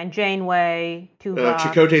 right? Yeah, and Janeway, Tuvok.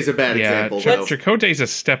 Chakotay's a bad example. Chakotay's a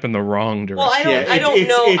step in the wrong direction. Well, I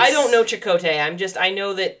don't know Chakotay. I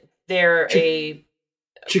know that they're a...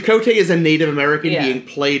 Chakotay is a Native American being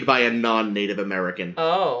played by a non-Native American.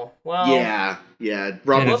 Oh, well... Yeah.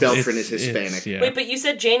 Robert Beltran is Hispanic. Wait, but you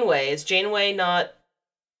said Janeway. Is Janeway not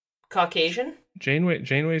Caucasian?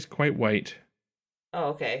 Janeway's quite white. Oh,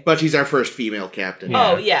 okay. But she's our first female captain.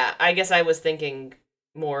 Yeah. Oh, yeah. I guess I was thinking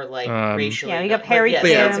more like racially. Yeah, you got Harry Kim.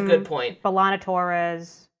 That's a good point. B'Elanna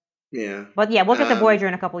Torres. Yeah. But yeah, we'll get to Voyager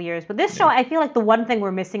in a couple years. But this show, I feel like the one thing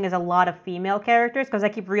we're missing is a lot of female characters, because I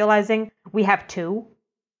keep realizing we have two.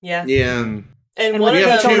 Yeah. Yeah. And one of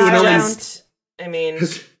them is just, I mean...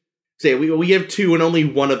 Say, we have two, and only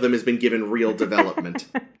one of them has been given real development.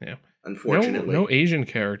 Yeah. Unfortunately. No Asian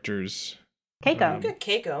characters. Keiko. You got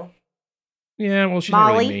Keiko. Yeah, well, she's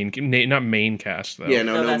Molly? not really not main cast, though. Yeah,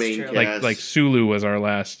 no main true. cast. Like Sulu was our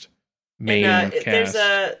last main cast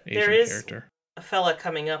there is character. A fella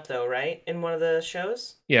coming up, though, right? In one of the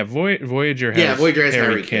shows? Yeah, Voyager has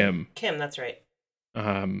Harry Kim. Kim, that's right.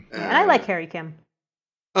 And I like Harry Kim.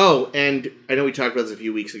 Oh, and I know we talked about this a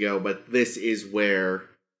few weeks ago, but this is where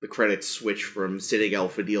the credits switch from Siddig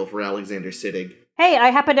Al-Fadil for Alexander Siddig. Hey, I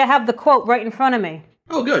happen to have the quote right in front of me.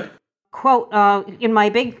 Oh, good. Quote, in my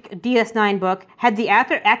big DS9 book, had the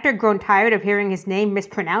actor grown tired of hearing his name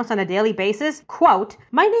mispronounced on a daily basis? Quote,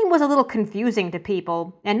 my name was a little confusing to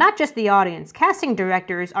people, and not just the audience. Casting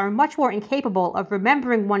directors are much more incapable of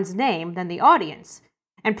remembering one's name than the audience,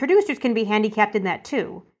 and producers can be handicapped in that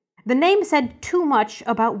too. The name said too much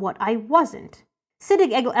about what I wasn't.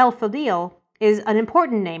 Siddig El-Fadil is an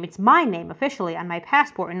important name. It's my name officially on my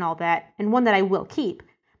passport and all that, and one that I will keep.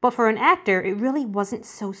 But for an actor, it really wasn't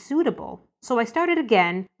so suitable. So I started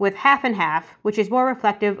again with half and half, which is more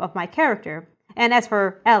reflective of my character. And as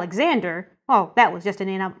for Alexander, well, that was just a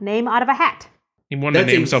name out of a hat. He wanted to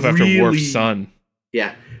name himself after Worf's son.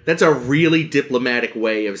 Yeah, that's a really diplomatic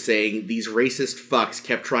way of saying these racist fucks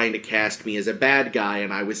kept trying to cast me as a bad guy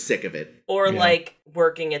and I was sick of it. Or Yeah. like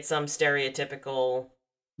working at some stereotypical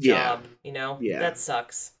job, you know? Yeah. That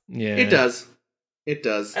sucks. Yeah. It does. It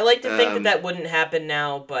does. I like to think that wouldn't happen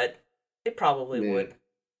now, but it probably Yeah. would.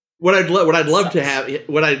 What I'd love to Sucks. have,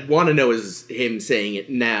 what I want to know is him saying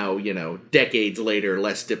it now, decades later,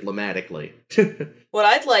 less diplomatically. What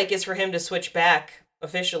I'd like is for him to switch back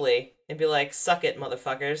officially and be like, suck it,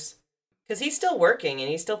 motherfuckers. Because he's still working and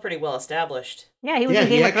he's still pretty well established. Yeah, he was yeah, in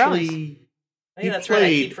Game he of Thrones. actually. Oh, He yeah, that's right. I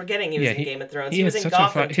played- keep forgetting he was in Game of Thrones. He had was in such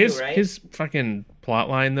Gotham too, his, right? His fucking plot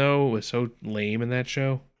line, though, was so lame in that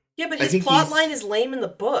show. Yeah, but I his think plot he's- line is lame in the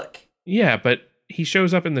book. Yeah, but he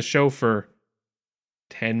shows up in the show for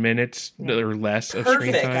 10 minutes or less of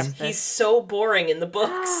screen time. Perfect. He's so boring in the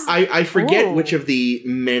books. I forget Ooh. which of the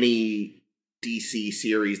many DC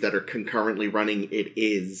series that are concurrently running it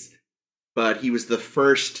is, but he was the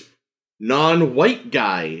first non-white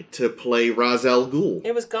guy to play Ra's al Ghul.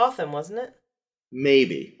 It was Gotham, wasn't it?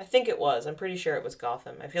 Maybe. I think it was. I'm pretty sure it was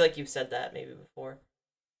Gotham. I feel like you've said that maybe before.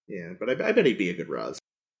 Yeah, but I bet he'd be a good Ra's.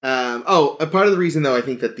 A part of the reason, though, I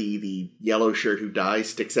think that the yellow shirt who dies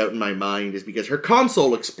sticks out in my mind is because her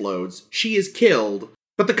console explodes, she is killed,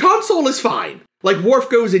 but the console is fine. Like, Worf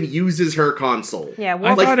goes and uses her console. Yeah, I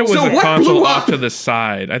Wolf, Like, thought it was so a what console blew off up? to the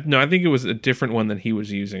side. I think it was a different one that he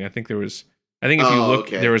was using. I think if you Oh, look,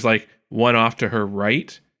 okay. there was like one off to her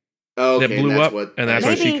right Okay, that blew and that's up, what, and that's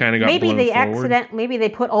why she kind of got maybe blown they forward. maybe they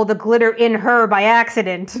put all the glitter in her by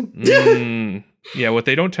accident. Mm. Yeah, what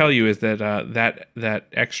they don't tell you is that that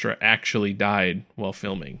extra actually died while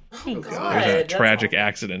filming. Oh, God. God. There's a that's tragic awful.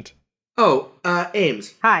 accident.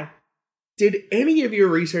 Ames, Hi. did any of your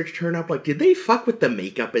research turn up, like, did they fuck with the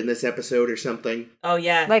makeup in this episode or something? Oh,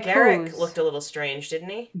 yeah. Like Garrick whose? looked a little strange, didn't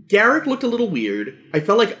he? Garrick looked a little weird. I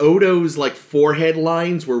felt like Odo's, like, forehead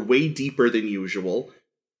lines were way deeper than usual.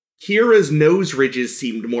 Kira's nose ridges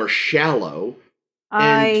seemed more shallow.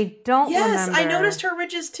 I don't Yes, remember. I noticed her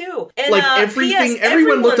ridges too. And Like, everything,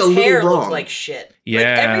 everyone looked a little hair wrong. Looked like shit. Like,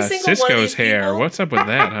 Yeah, every single one of Cisco's these hair. people- What's up with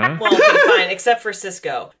that, huh? Well, okay, fine, except for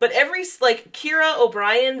Cisco. But Kira,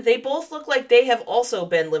 O'Brien, they both look like they have also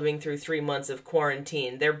been living through 3 months of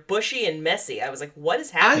quarantine. They're bushy and messy. I was like, what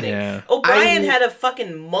is happening? Yeah. O'Brien had a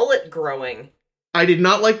fucking mullet growing. I did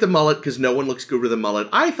not like the mullet because no one looks good with a mullet.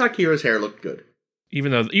 I thought Kira's hair looked good.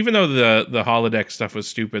 Even though the holodeck stuff was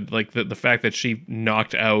stupid, like the fact that she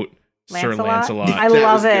knocked out Sir Lancelot. I That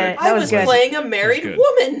love was good. it. I That was was good. playing a married good.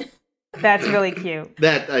 woman. That's really cute.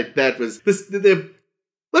 That was this. Let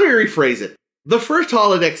me rephrase it. The first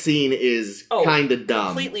holodeck scene is Oh, kind of dumb,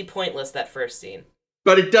 Completely pointless, that first scene.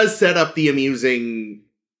 but it does set up the amusing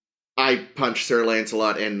 "I punch Sir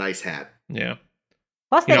Lancelot" and nice hat. Yeah.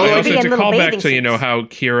 Plus, You they know, were also be in to little call back bathing to, suits. how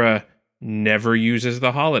Kira never uses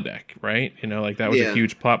the holodeck, right? Like that was Yeah. a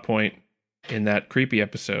huge plot point in that creepy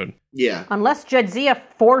episode. Yeah, Unless Jadzia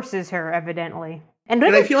forces her, evidently. And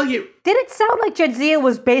and I feel like it. did it sound like Jadzia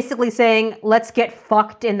was basically saying, let's get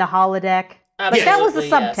fucked in the holodeck? Like, that was the Absolutely,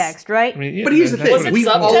 yes. subtext, right? I mean, yeah, But here's the that's thing: Was it we've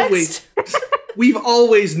subtext?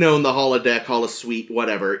 always known the holodeck, holosuite,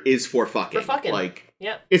 whatever, is for fucking. For fucking. Like,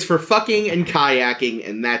 Yeah. it's for fucking and kayaking,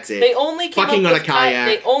 and that's it. They only came Fucking up on with a kayak.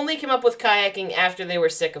 They only came up with kayaking after they were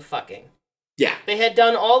sick of fucking. Yeah. They had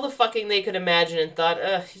done all the fucking they could imagine and thought,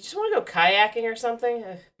 ugh, you just want to go kayaking or something?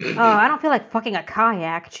 Ugh. Oh, I don't feel like fucking a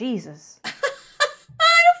kayak. Jesus.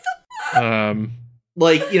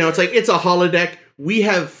 Like, it's like, it's a holodeck. We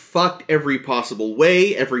have fucked every possible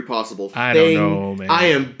way, every possible thing. I don't know, man. I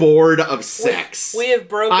am bored of sex. We have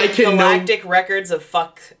broken I can galactic records of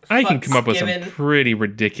I can fucks come up with given. some pretty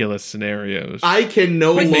ridiculous scenarios. I can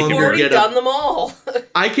no But you've longer already get done a them all.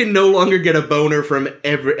 I can no longer get a boner from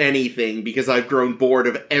anything because I've grown bored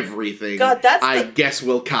of everything. God, that's I the- guess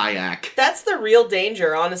we'll kayak. That's the real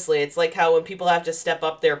danger, honestly. It's like how when people have to step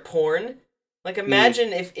up their porn. Like,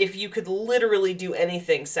 imagine if you could literally do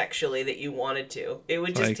anything sexually that you wanted to. It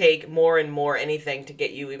would just Like- take more and more anything to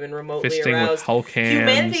get you even remotely Fisting aroused. with Hulk hands.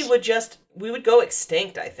 Humanity we would go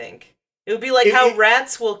extinct, I think. It would be like It- how it-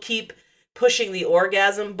 rats will keep pushing the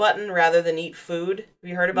orgasm button rather than eat food. Have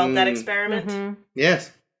you heard about that Mm. experiment? Mhm.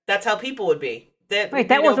 Yes. That's how people would be. Wait, would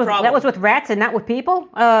that be was no with, problem. that was with rats and not with people?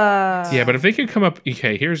 Yeah, but if they could come up,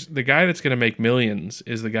 okay, here's the guy that's going to make millions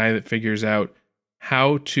is the guy that figures out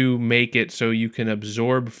how to make it so you can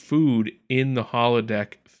absorb food in the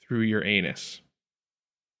holodeck through your anus.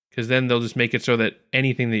 Because then they'll just make it so that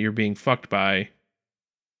anything that you're being fucked by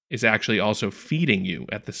is actually also feeding you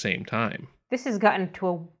at the same time. This has gotten to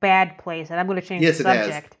a bad place, and I'm going to change Yes, the it has.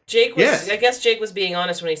 subject. Jake was. Yes. I guess Jake was being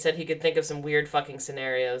honest when he said he could think of some weird fucking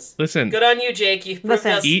scenarios. Listen, Good on you, Jake. You proved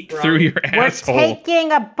Listen. us eat wrong. through your We're asshole.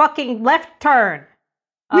 taking a fucking left turn.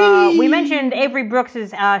 We mentioned Avery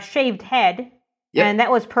Brooks's shaved head, Yep. and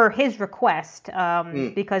that was per his request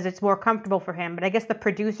because it's more comfortable for him. But I guess the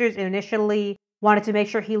producers initially wanted to make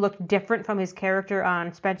sure he looked different from his character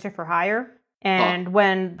on Spencer for Hire. And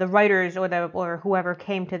when the writers or whoever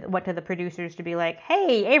went to the producers to be like,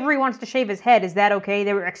 "Hey, Avery wants to shave his head. Is that okay?"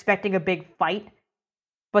 They were expecting a big fight,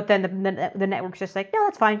 but then the network's just like, "No,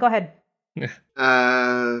 that's fine. Go ahead."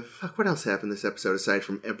 Fuck, what else happened this episode aside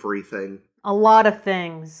from everything? A lot of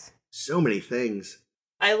things. So many things.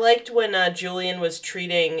 I liked when Julian was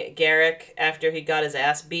treating Garrick after he got his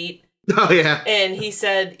ass beat. Oh, yeah. And he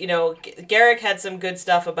said, Garrick had some good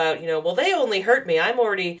stuff about, well, they only hurt me. I'm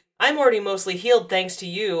already mostly healed thanks to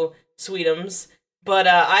you, Sweetums. But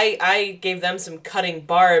I gave them some cutting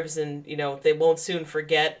barbs, and they won't soon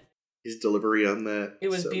forget. His delivery on that. It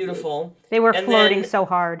was so beautiful. They were And flirting then- so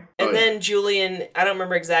hard. And then Julian, I don't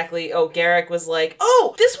remember exactly. Oh, Garrick was like,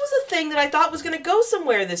 "Oh, this was a thing that I thought was going to go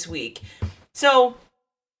somewhere this week." So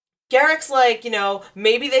Garrick's like,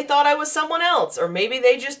 maybe they thought I was someone else, or maybe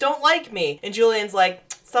they just don't like me. And Julian's like,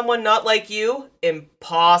 "Someone not like you?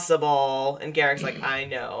 Impossible." And Garrick's like, "I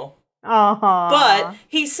know." Aww. But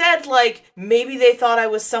he said, maybe they thought I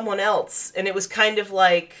was someone else. And it was kind of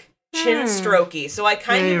chin strokey. So I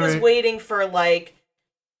kind of was waiting for,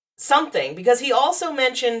 something. Because he also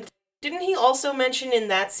mentioned... Didn't he also mention in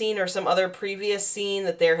that scene or some other previous scene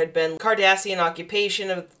that there had been Cardassian occupation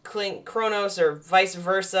of Kronos or vice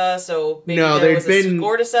versa? So maybe there was a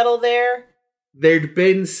score to settle there? There'd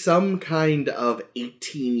been some kind of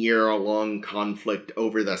 18-year-long conflict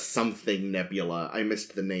over the something nebula. I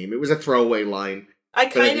missed the name. It was a throwaway line. I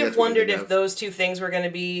think kind that's of what wondered you if have. those two things were going to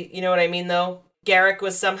be, you know what I mean, though? Garrick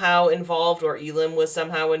was somehow involved, or Elam was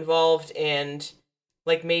somehow involved, and,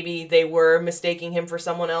 maybe they were mistaking him for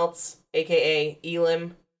someone else, a.k.a.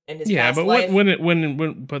 Elam and his past but life.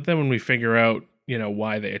 but then when we figure out,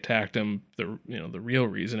 why they attacked him, the real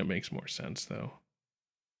reason, it makes more sense, though.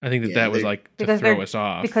 I think that was to Because throw they're- us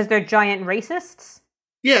off. Because they're giant racists?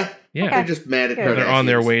 Yeah. Yeah. They're just mad at Yeah. They're on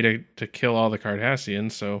their Cardassians. way to kill all the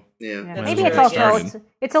Cardassians, so... Yeah. Yeah. That's Maybe true, it's I also guess.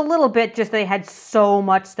 it's a little bit just they had so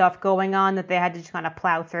much stuff going on that they had to just kind of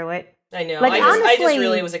plow through it. I know. Like, I just honestly-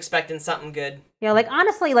 really was expecting something good. Yeah,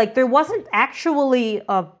 honestly, there wasn't actually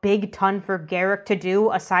a big ton for Garrick to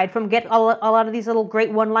do aside from get a lot of these little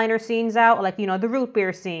great one-liner scenes out, the root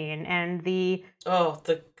beer scene and the... Oh,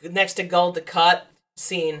 the next to Gul Dukat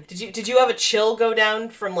scene. Did you have a chill go down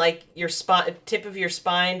from your tip of your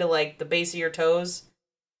spine to the base of your toes?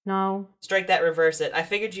 No. Strike that, reverse it. I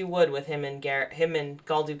figured you would with him and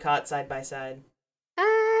Gul Dukat side by side.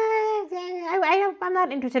 I'm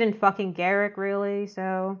not interested in fucking Garrick, really,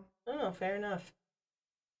 so... Oh, fair enough.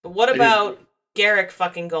 But what about Garrick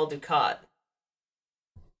fucking Gul Dukat?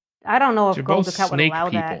 I don't know if They're Gul both Dukat would snake allow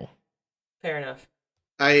that. people. Fair enough.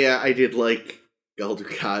 I did like Gul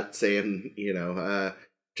Dukat saying,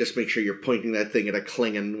 just make sure you're pointing that thing at a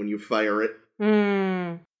Klingon when you fire it.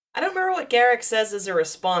 Hmm. I don't remember what Garrick says as a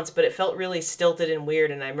response, but it felt really stilted and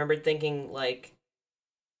weird, and I remember thinking,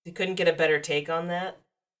 you couldn't get a better take on that.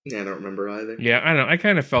 Yeah, I don't remember either. Yeah, I don't know. I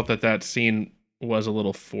kind of felt that scene was a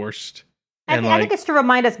little forced. I And think it's to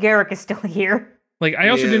remind us Garrick is still here. I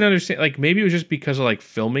also Yeah. didn't understand, maybe it was just because of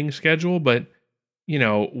filming schedule, but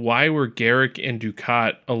why were Garrick and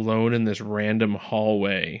Dukat alone in this random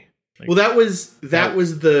hallway? Well, that was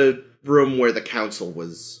the room where the council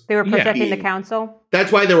was. They were Yeah. protecting the council.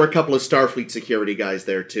 That's why there were a couple of Starfleet security guys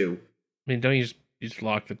there too. I mean, don't you just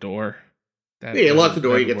lock the door? Yeah, you lock the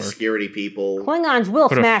door, you That'd get work. security people. Klingons will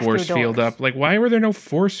Put a smash force through field doors. up. Why were there no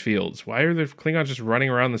force fields? Why are the Klingons just running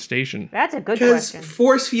around the station? That's a good Because question.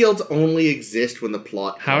 force fields only exist when the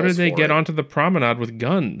plot. How did calls they for get it. onto the promenade with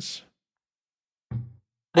guns? Well,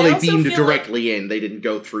 I they also beamed feel directly in. They didn't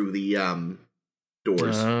go through the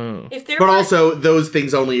doors. Oh. If there But were, also, those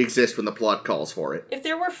things only exist when the plot calls for it. if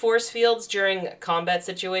there were force fields during a combat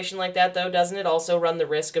situation like that, though, doesn't it also run the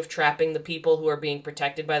risk of trapping the people who are being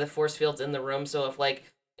protected by the force fields in the room? So if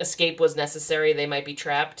escape was necessary, they might be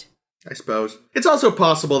trapped. I suppose. It's also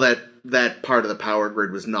possible that that part of the power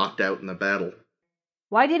grid was knocked out in the battle.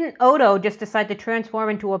 Why didn't Odo just decide to transform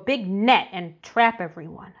into a big net and trap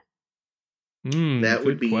everyone? That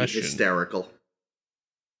would good be question. hysterical.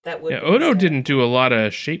 That would. Yeah, be Odo sad. didn't do a lot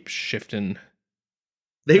of shape shifting.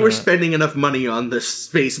 They were spending enough money on this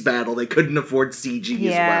space battle, they couldn't afford CG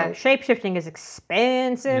as well. Shapeshifting is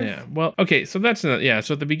expensive. Yeah, well, okay, so that's so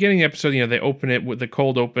at the beginning of the episode, they open it with the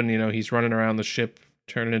cold open. He's running around the ship,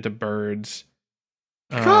 turning into birds.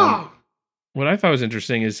 What I thought was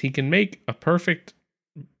interesting is he can make a perfect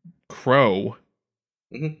crow,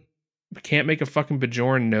 but can't make a fucking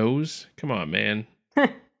Bajoran nose. Come on, man.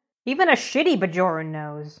 Even a shitty Bajoran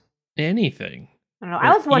nose. Anything. I don't know.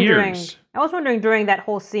 I was wondering during that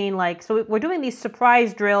whole scene, so we're doing these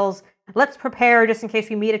surprise drills. Let's prepare just in case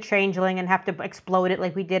we meet a changeling and have to explode it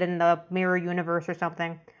like we did in the Mirror Universe or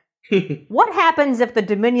something. What happens if the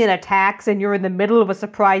Dominion attacks and you're in the middle of a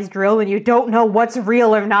surprise drill and you don't know what's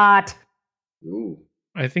real or not? Ooh.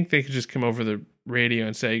 I think they could just come over the radio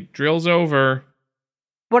and say, "Drill's over."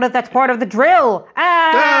 What if that's part of the drill?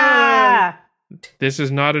 Ah! This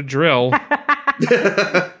is not a drill.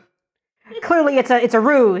 Clearly, it's a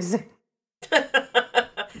ruse.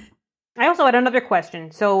 I also had another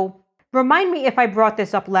question. So, remind me if I brought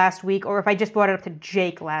this up last week or if I just brought it up to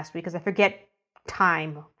Jake last week, because I forget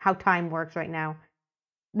how time works right now.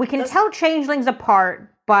 We can tell changelings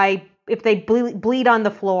apart by if they bleed on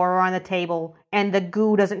the floor or on the table and the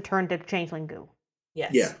goo doesn't turn to changeling goo.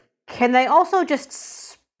 Yes. Yeah. Can they also just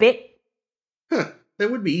spit? Huh. That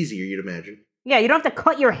would be easier, you'd imagine. Yeah, you don't have to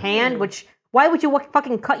cut your hand, which... Why would you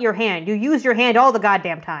fucking cut your hand? You use your hand all the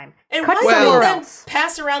goddamn time. And cut why somewhere would else.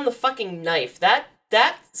 pass around the fucking knife? That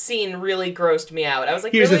scene really grossed me out. I was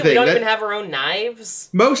like, Here's really? the thing, We don't even have our own knives?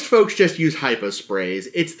 Most folks just use hyposprays.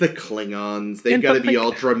 It's the Klingons. They've got to be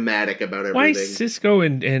all dramatic about everything. Why Cisco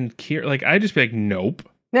and Kira? I just be like, nope.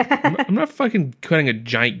 I'm not fucking cutting a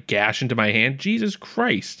giant gash into my hand. Jesus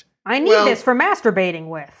Christ. I need this for masturbating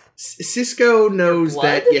with. Cisco knows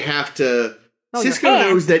that you have to... Cisco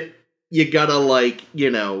knows that you gotta,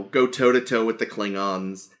 go toe-to-toe with the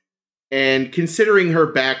Klingons. And considering her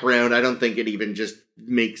background, I don't think it even just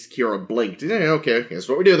makes Kira blink. Okay, that's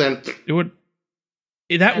what we do then.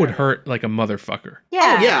 That would hurt like a motherfucker.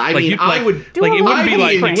 Yeah. Oh, yeah, I mean, I would... it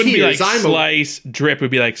wouldn't be like I'm slice, drip. It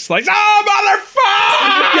would be like slice,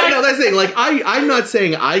 motherfucker! Yeah, no, that's the thing. I'm not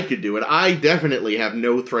saying I could do it. I definitely have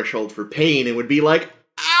no threshold for pain and would be like,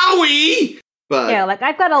 owie! But... Yeah,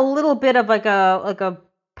 I've got a little bit of a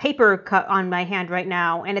paper cut on my hand right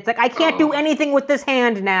now, and it's I can't do anything with this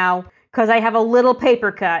hand now because I have a little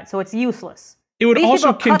paper cut, so it's useless. It would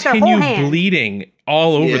also continue bleeding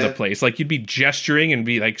all over the place. You'd be gesturing and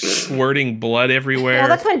be squirting blood everywhere. Well,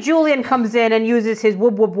 that's when Julian comes in and uses his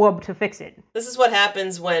whoop whoop whoop to fix it. This is what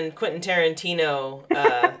happens when Quentin Tarantino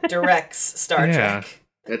directs Star Trek.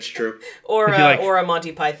 That's true. Or a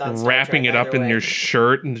Monty Python Star wrapping Trek, it up in your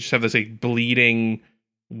shirt and just have this bleeding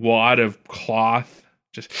wad of cloth.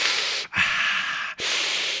 Just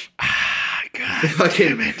God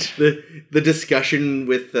damn it. The discussion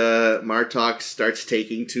with Martok starts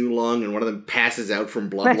taking too long and one of them passes out from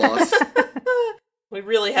blood loss. We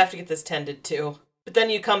really have to get this tended to. But then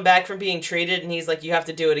you come back from being treated and he's like, you have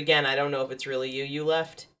to do it again. I don't know if it's really you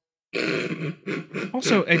left.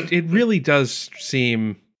 Also, it really does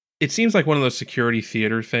seem... It seems like one of those security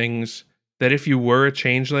theater things that if you were a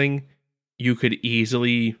changeling, you could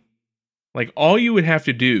easily... all you would have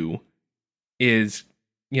to do is,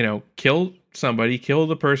 kill somebody, kill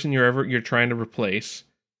the person you're trying to replace,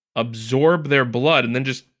 absorb their blood, and then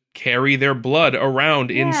just carry their blood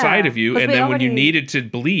around inside of you. And then when you needed to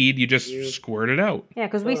bleed, you just squirt it out. Yeah,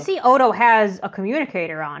 because we see Odo has a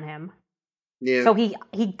communicator on him. Yeah. So he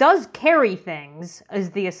does carry things,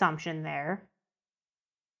 is the assumption there.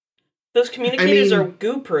 Those communicators are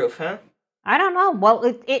goo-proof, huh? I don't know. Well,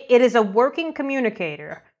 it is a working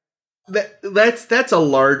communicator. That's a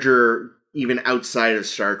larger, even outside of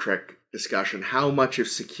Star Trek discussion. How much of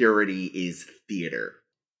security is theater?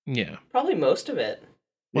 Yeah. Probably most of it.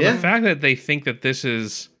 Well, the fact that they think that this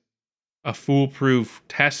is a foolproof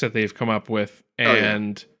test that they've come up with,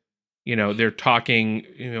 and, they're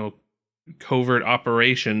talking, covert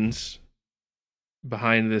operations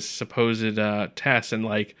behind this supposed test,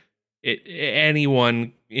 and,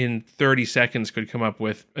 anyone in 30 seconds could come up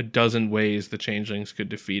with a dozen ways the changelings could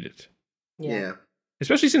defeat it. Yeah.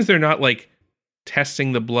 Especially since they're not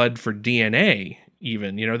testing the blood for DNA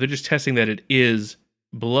even, they're just testing that it is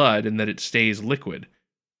blood and that it stays liquid.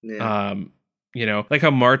 Yeah. Like how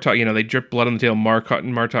Martok, they drip blood on the tail.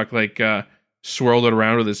 Martok swirled it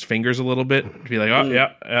around with his fingers a little bit to be like, oh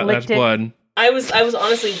yeah, that's blood. I was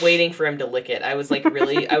honestly waiting for him to lick it. I was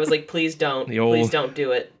please don't. Please don't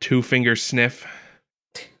do it. 2-finger sniff.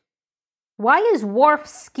 Why is Worf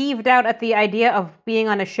skeeved out at the idea of being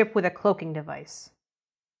on a ship with a cloaking device?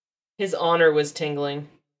 His honor was tingling.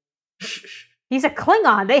 He's a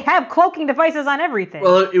Klingon. They have cloaking devices on everything.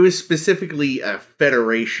 Well, it was specifically a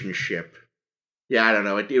Federation ship. Yeah, I don't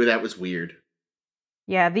know. That was weird.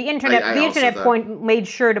 Yeah, the internet. I the also internet thought- made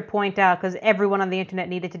sure to point out, because everyone on the internet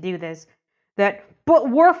needed to do this, but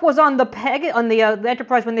Worf was on the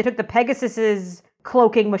Enterprise when they took the Pegasus's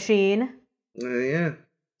cloaking machine. Yeah.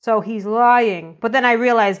 So he's lying. But then I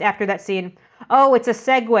realized after that scene, oh, it's a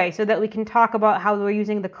segue so that we can talk about how we're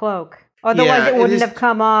using the cloak. Otherwise, it wouldn't have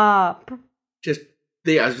come up. Just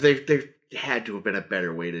there had to have been a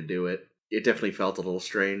better way to do it. It definitely felt a little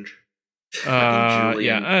strange.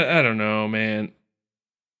 Yeah, I don't know, man.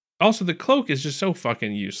 Also, the cloak is just so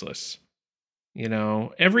fucking useless. You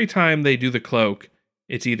know, every time they do the cloak,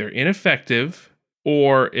 it's either ineffective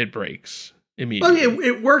or it breaks immediately. Well,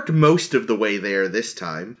 it worked most of the way there this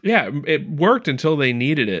time. Yeah, it worked until they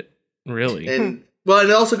needed it, really. And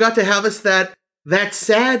it also got to have us that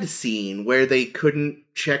sad scene where they couldn't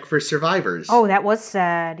check for survivors. Oh, that was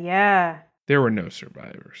sad, yeah. There were no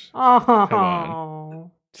survivors. Oh. Come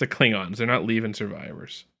on. It's the Klingons. They're not leaving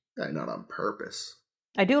survivors. Not on purpose.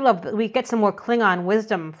 I do love that we get some more Klingon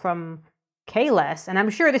wisdom from Kahless, and I'm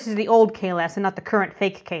sure this is the old Kahless and not the current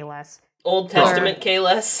fake Kahless. Old Testament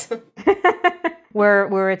Kahless.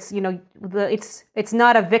 where it's, you know, it's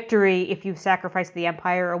not a victory if you've sacrificed the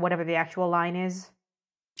Empire or whatever the actual line is.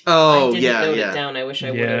 Oh, I didn't note it down. I wish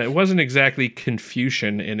I would have. Yeah, it wasn't exactly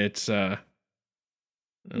Confucian in its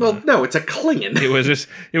well, no, it's a Klingon.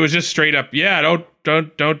 it was just straight up, yeah,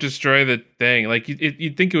 don't destroy the thing. Like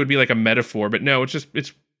you'd think it would be like a metaphor, but no,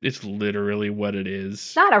 it's literally what it is.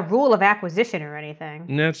 It's not a rule of acquisition or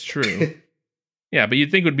anything. That's true. Yeah, but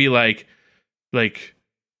you'd think it would be like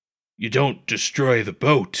you don't destroy the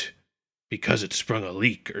boat because it sprung a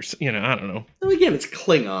leak, or I don't know. Well, again, it's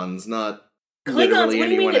Klingons, not Klingons? literally What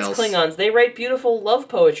do you mean anyone it's else. Klingons? They write beautiful love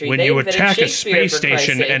poetry. When they you invented attack a Shakespeare, space for Christ's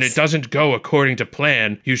station and it sakes. doesn't go according to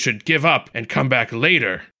plan, you should give up and come back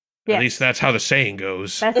later. Yes. At least that's how the saying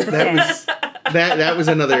goes. That's the That thing. was that was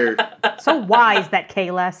another. So wise, that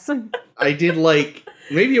Kahless. I did like.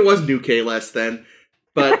 Maybe it was New Kahless then,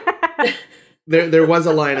 but there was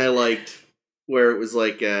a line I liked where it was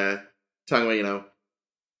like talking about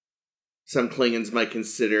some Klingons might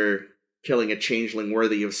consider killing a changeling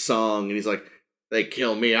worthy of song, and he's like, they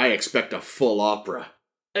kill me, I expect a full opera.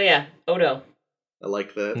 Oh yeah, Odo. I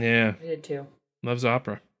like that. Yeah, I did too. loves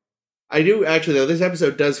opera. I do actually, though. This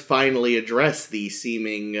episode does finally address the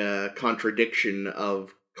seeming contradiction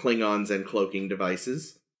of Klingons and cloaking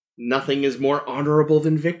devices. Nothing is more honorable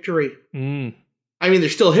than victory. Mm. I mean, they're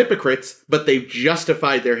still hypocrites, but they've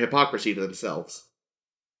justified their hypocrisy to themselves.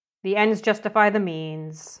 The ends justify the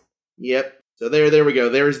means. Yep. So there we go.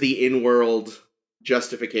 There's the in-world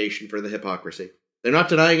justification for the hypocrisy. They're not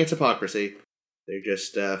denying its hypocrisy. They're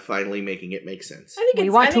just finally making it make sense. I think We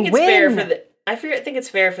it's, want I think to it's fair win. for the. I think it's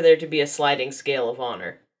fair for there to be a sliding scale of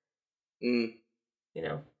honor. Mm. You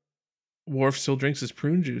know, Worf still drinks his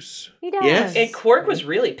prune juice. He does. Yes. and Quark was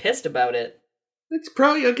really pissed about it. It's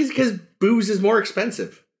probably because booze is more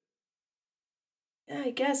expensive. Yeah,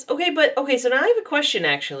 I guess. Okay, so now I have a question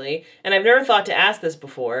actually, and I've never thought to ask this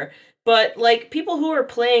before. But like people who are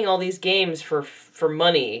playing all these games for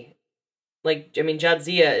money, like I mean,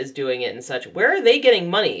 Jadzia is doing it and such. Where are they getting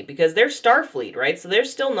money? Because they're Starfleet, right? So they're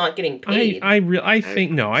still not getting paid. I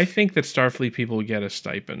think that Starfleet people get a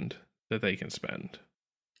stipend that they can spend.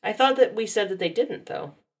 I thought that we said that they didn't,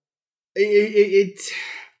 though. It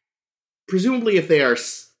presumably if they are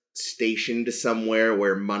stationed somewhere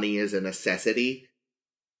where money is a necessity,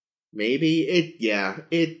 maybe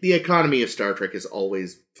the economy of Star Trek is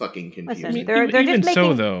always fucking confusing. Listen, they're Even just so,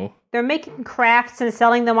 making, though, they're making crafts and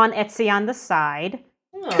selling them on Etsy on the side.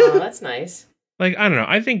 Oh, that's nice. like I don't know.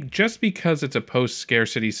 I think just because it's a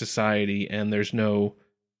post-scarcity society and there's no,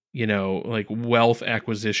 like wealth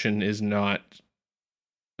acquisition is not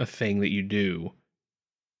a thing that you do,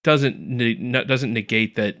 doesn't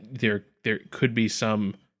negate that there could be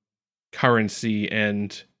some currency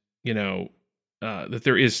and that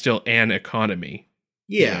there is still an economy.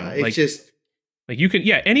 Yeah, it's like- just Like you can,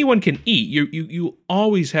 anyone can eat. You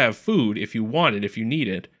always have food if you want it, if you need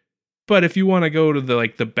it. But if you want to go to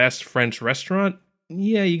the best French restaurant,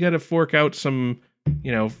 you got to fork out some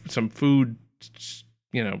food,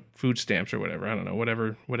 food stamps or whatever. I don't know,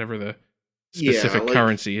 whatever the specific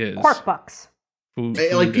currency is. Quark bucks. Food,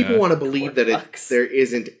 like people want to believe that $4. there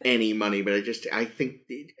isn't any money, but I think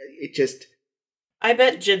it just. I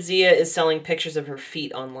bet Jadzia is selling pictures of her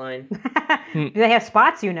feet online. Do they have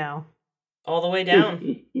spots, All the way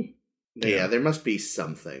down. Yeah, there must be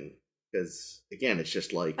something because again, it's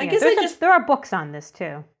just like I guess there are books on this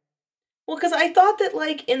too. Well, because I thought that,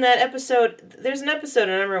 like, in that episode, there's an episode, I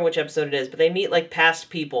don't remember which episode it is, but they meet, like, past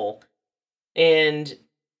people, and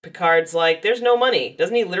Picard's like, there's no money.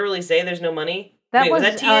 Doesn't he literally say there's no money? That Wait, was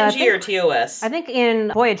that TNG or TOS? I think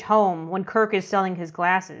in Voyage Home, when Kirk is selling his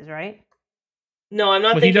glasses, right? No, I'm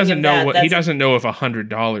not Well, thinking he doesn't of know that. what That's he doesn't know if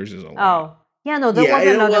 $100 is a lot. Oh. Yeah, no, there Yeah, was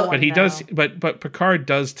another well, one. But he does. though. But Picard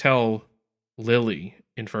does tell Lily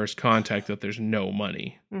in First Contact that there's no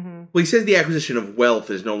money. Mhm. Well, he says the acquisition of wealth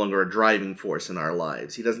is no longer a driving force in our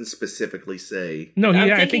lives. He doesn't specifically say. No, I'm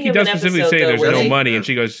I think thinking he of does an specifically episode, say though, there's where no they- money, and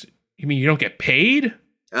she goes, "You mean you don't get paid?"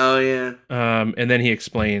 Oh yeah, And then he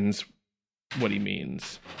explains what he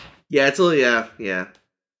means. yeah. It's a yeah.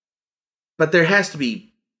 But there has to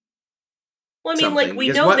be. Well, I mean, like, something, we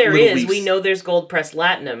because know what there little is. we've We s- know there's gold press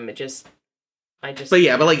latinum.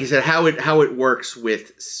 But like you said, how it works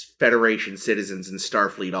with Federation citizens and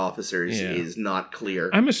Starfleet officers Yeah. is not clear.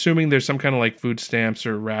 I'm assuming there's some kind of like food stamps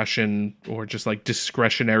or ration or just like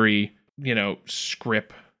discretionary,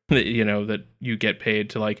 scrip that that you get paid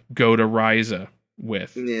to like go to Ryza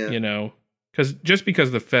with, Yeah. Because just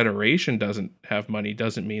because the Federation doesn't have money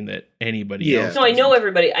doesn't mean that anybody Yeah. else. No, I know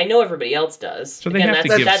doesn't. everybody else does. So they have to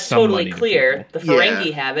give that's some totally money to clear. The people. Ferengi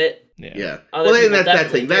Yeah. have it. Yeah. Other Well, and people that's that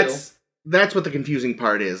definitely thing. do. That's what the confusing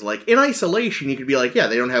part is. Like, in isolation, you could be like, yeah,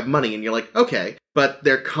 they don't have money, and you're like, okay. But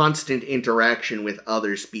their constant interaction with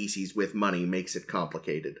other species with money makes it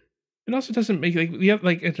complicated. It also doesn't make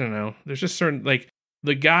like I don't know. There's just certain like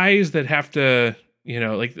the guys that have to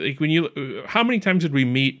like when you how many times did we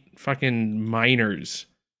meet fucking miners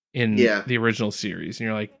in Yeah. the original series, and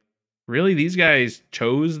you're like, really, these guys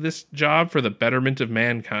chose this job for the betterment of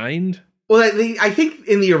mankind? Well, I think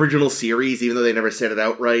in the original series, even though they never said it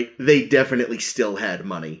outright, they definitely still had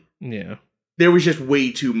money. Yeah. There was just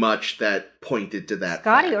way too much that pointed to that.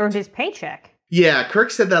 Scotty fact. earned his paycheck. Yeah,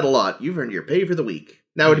 Kirk said that a lot. You've earned your pay for the week.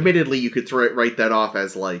 Now, admittedly, you could write that off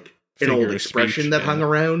as like an Figure old of expression speech, that yeah. hung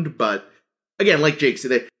around, but again, like Jake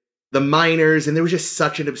said, the miners, and there was just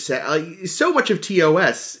such an so much of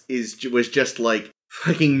TOS was just like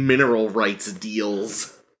fucking mineral rights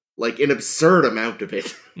deals, like an absurd amount of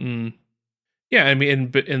it. Mm. Yeah, I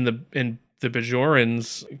mean, in the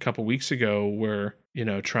Bajorans a couple weeks ago were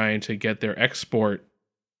trying to get their export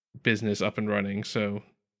business up and running. So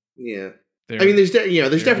Yeah, they're- I mean, there's they're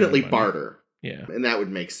definitely money. barter, yeah. and that would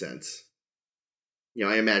make sense.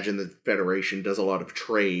 I imagine the Federation does a lot of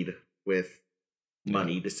trade with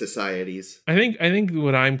money to societies. I think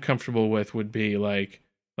what I'm comfortable with would be like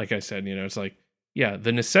I said, it's like, yeah,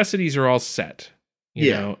 the necessities are all set,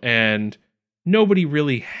 you know, and nobody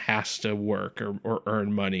really has to work or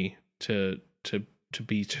earn money to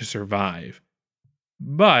survive.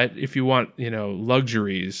 But if you want,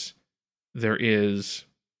 luxuries, there is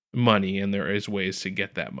money and there is ways to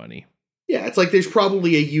get that money. Yeah, it's like there's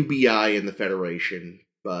probably a UBI in the Federation,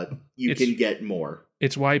 but you It's- can get more.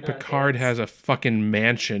 It's why Picard yes. has a fucking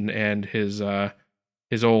mansion and his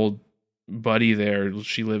old buddy there,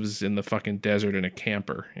 she lives in the fucking desert in a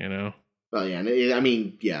camper, Well, yeah, and I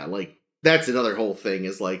mean, yeah, like that's another whole thing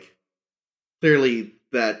is like clearly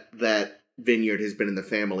that vineyard has been in the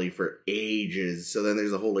family for ages. So then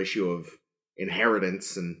there's a whole issue of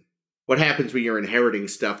inheritance and what happens when you're inheriting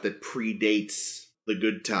stuff that predates the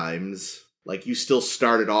good times. Like you still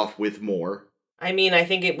started off with more. I mean, I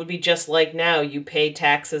think it would be just like now. You pay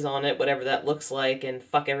taxes on it, whatever that looks like, and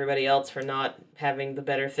fuck everybody else for not having the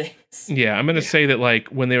better things. Yeah, I'm gonna say that like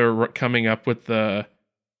when they were coming up with the,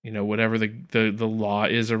 whatever the law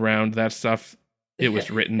is around that stuff, it was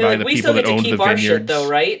written by the we people still that get to owned the keep our vineyards. shit, though,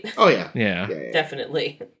 right? Oh yeah. Yeah. Yeah.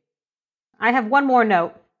 Definitely. I have one more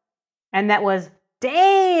note, and that was,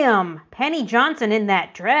 damn, Penny Johnson in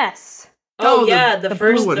that dress. Oh, Oh, yeah, the the blue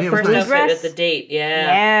first one, yeah, it was outfit nice. Dress? at the date. Yeah,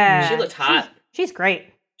 Yeah. she looked hot. She's great.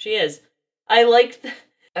 She is. I liked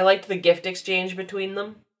the gift exchange between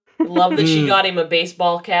them. Love that she got him a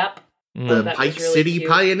baseball cap. Mm. The That was Pike really City cute.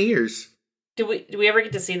 Pioneers. Do we ever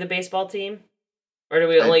get to see the baseball team, or do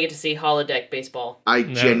we only get to see holodeck baseball? I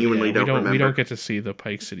No, genuinely yeah, don't we remember. don't get to see the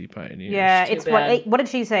Pike City Pioneers. Yeah, too it's bad. what did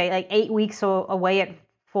she say? Like 8 weeks away at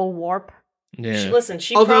full warp. Yeah.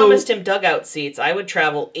 She Although- promised him dugout seats. I would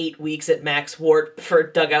travel 8 weeks at max warp for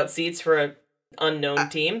dugout seats for an unknown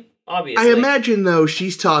team. Obviously, I imagine, though,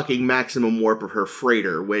 she's talking maximum warp of her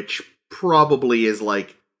freighter, which probably is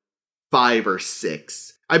like 5 or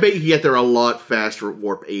 6. I bet you can get there a lot faster at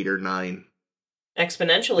warp 8 or 9.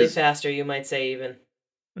 exponentially Is- faster. You might say even.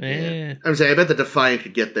 Eh. I'm saying, I bet the Defiant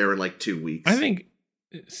could get there in like 2 weeks. I think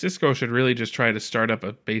Cisco should really just try to start up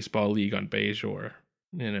a baseball league on Bajor.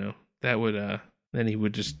 That would then he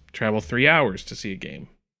would just travel 3 hours to see a game.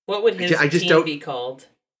 What would his I just team don't- be called?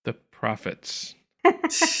 The Prophets.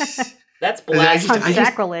 That's I blasphemy. That's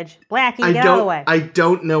sacrilege. Blackie, get out of the way. I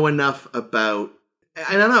don't know enough about.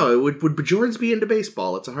 I don't know. Would Bajorans be into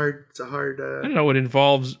baseball? It's a hard. I don't know. It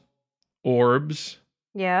involves orbs.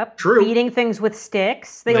 Yep. True. Beating things with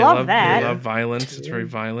sticks. They love that. They love violence. It's very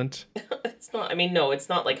violent. It's not. I mean, no, it's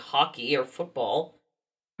not like hockey or football.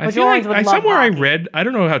 I feel like Bajorans would love somewhere I hockey. read. I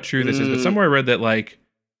don't know how true this is, but somewhere I read that like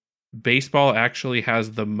baseball actually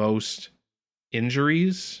has the most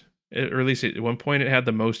injuries, or at least at one point it had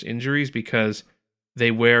the most injuries because they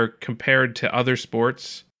wear, compared to other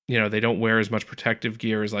sports, they don't wear as much protective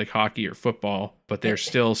gear as like hockey or football, but they're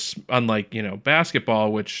still, unlike,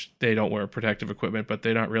 basketball, which they don't wear protective equipment, but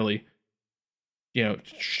they're not really,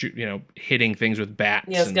 hitting things with bats.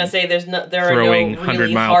 Yeah, I was gonna say there throwing are no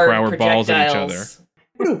really 100-mile-per-hour balls at each other.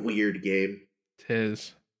 What a weird game. It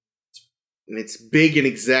is. And it's big in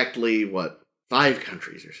exactly, 5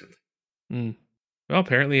 countries or something. Mm. Well,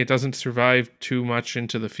 apparently it doesn't survive too much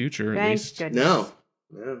into the future, at Thank least. goodness. No.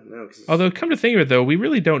 Although, come to think of it, though, we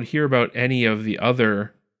really don't hear about any of the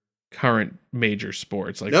other current major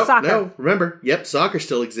sports. Like Soccer. No. Remember, soccer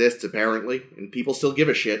still exists, apparently, and people still give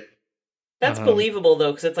a shit. That's believable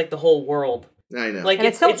though, because it's like the whole world. I know. Like And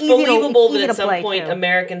it's so it's easy to- believable it's easy that to at some play, point too.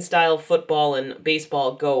 American style football and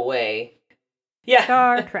baseball go away. Yeah.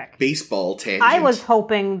 Star Trek. Baseball tangent. I was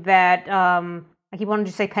hoping that, I keep wanting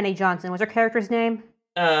to say Penny Johnson. Was her character's name?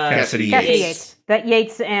 Cassidy Cassidy Yates. Yates. That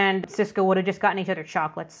Yates and Cisco would have just gotten each other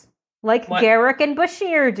chocolates. Like What? Garrick and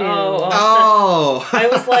Bashir do. Oh. I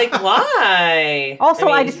was like, why? Also,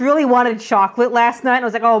 I mean, just really wanted chocolate last night. I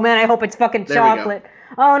was like, oh man, I hope it's fucking There we go. chocolate.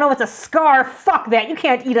 Oh no, it's a scarf. Fuck that. You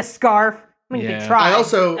can't eat a scarf. I mean, you Yeah. can try. I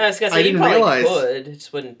was I was gonna say you didn't probably realize. could. It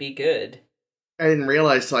just wouldn't be good. I didn't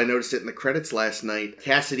realize till I noticed it in the credits last night.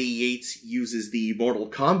 Cassidy Yates uses the Mortal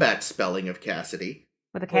Kombat spelling of Cassidy.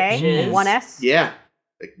 With a K? Which is- One S? Yeah.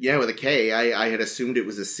 Yeah, with a K. I had assumed it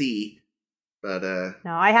was a C. But,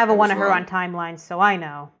 No, I have a I one was of her wrong. on timelines, so I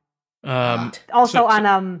know. So-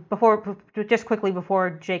 Also before just quickly before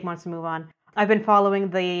Jake wants to move on, I've been following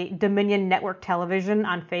the Dominion Network Television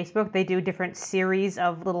on Facebook. They do different series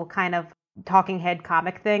of little kind of talking head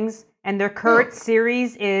comic things, and their current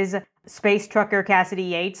series is Space Trucker Cassidy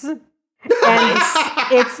Yates, and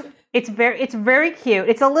it's very cute.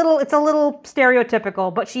 It's a little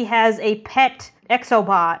stereotypical, but she has a pet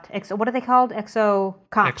exobot. What are they called? Exocomp.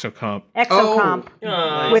 Exocomp. Exocomp.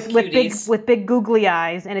 Aw, with cuties. big googly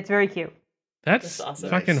eyes, and it's very cute. That's awesome.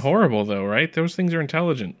 fucking Nice. horrible, though, right? Those things are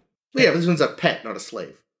intelligent. yeah, this one's a pet, not a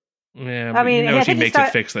slave. Yeah, I but mean, I she think he makes start-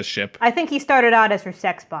 it fix the ship. I think he started out as her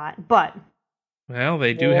sex bot, but Well,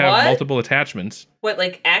 they do What? have multiple attachments. What,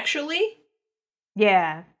 like actually?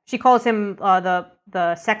 yeah, she calls him the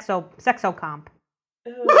sexocomp.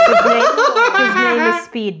 Oh. His name is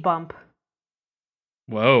Speed Bump.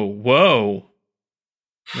 Whoa.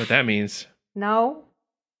 What that means? No.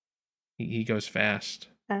 He goes fast.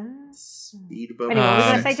 Speed bump. Anyway, what were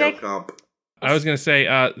you gonna say, Jake? Comp. I was going to say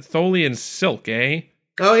Tholian Silk, eh?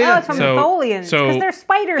 Oh, Oh, yeah. it's from So- the Tholians so- because they're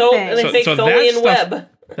spider So, things. like big so that Tholian stuff- web.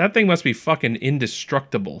 That thing must be fucking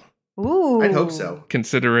indestructible, Ooh, I'd hope so.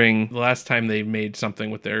 considering the last time they made something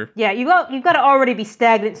with their... Yeah, you've got to already be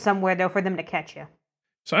stagnant somewhere though for them to catch you.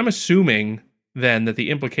 So I'm assuming, then, that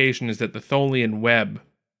the implication is that the Tholian web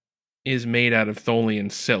is made out of Tholian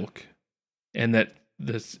silk, and that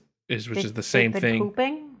this is, which is the same They've been thing.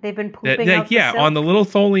 Pooping? They've been That, pooping. like, out the yeah, silk? on the little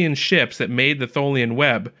Tholian ships that made the Tholian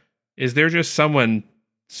web, is there just someone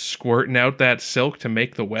squirting out that silk to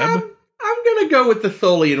make the web? I'm gonna go with the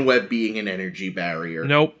Tholian web being an energy barrier.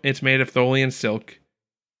 Nope, it's made of Tholian silk.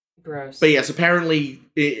 Gross. But yes, apparently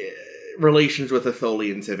relations with the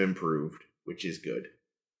Tholians have improved, which is good.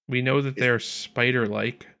 We know that they're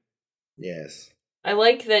spider-like. Yes. I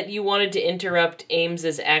like that you wanted to interrupt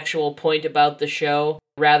Ames's actual point about the show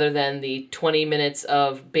rather than the 20 minutes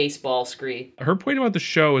of baseball scree. Her point about the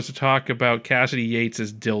show is to talk about Cassidy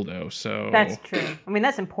Yates' dildo, so... That's true. I mean,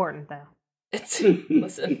 that's important though.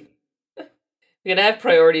 Listen, we gotta have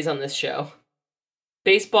priorities on this show.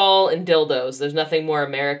 Baseball and dildos. There's nothing more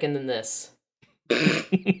American than this.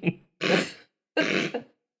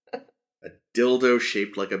 A dildo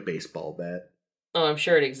shaped like a baseball bat. Oh, I'm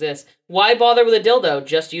sure it exists. Why bother with a dildo?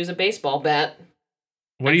 Just use a baseball bat.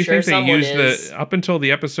 What I'm do you sure think they someone use is. the... Up until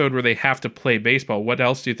the episode where they have to play baseball, what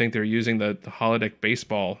else do you think they're using the holodeck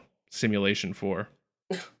baseball simulation for?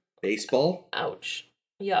 Baseball? Ouch.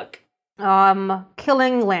 Yuck.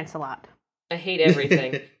 Killing Lancelot. I hate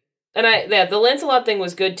everything. And the Lancelot thing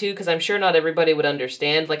was good too, because I'm sure not everybody would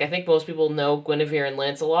understand. Like, I think most people know Guinevere and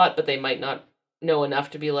Lancelot, but they might not know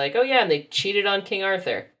enough to be like, oh yeah, and they cheated on King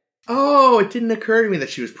Arthur. Oh, it didn't occur to me that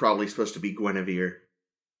she was probably supposed to be Guinevere.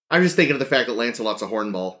 I was just thinking of the fact that Lancelot's a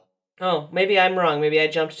hornball. Oh, maybe I'm wrong. Maybe I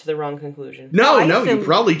jumped to the wrong conclusion. No, I you assumed-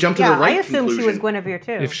 probably jumped to the right I assumed conclusion. she was Guinevere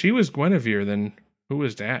too. If she was Guinevere, then who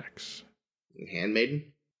was Dax? Handmaiden?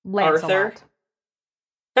 Lancelot.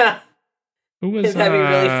 Ha! Who was That'd be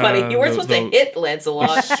really funny. You weren't supposed to hit the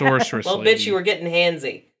Lancelot. sorceress Well, lady? bitch, you were getting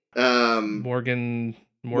handsy. Morgan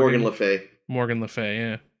Le Fay. Morgan Le Fay,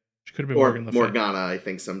 yeah. She could have been Or Morgan Le Fay. Morgana, I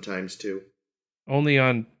think, sometimes, too. Only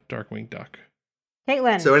on Darkwing Duck.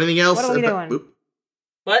 Caitlin. So anything else? What are we doing? Oop.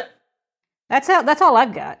 What? That's all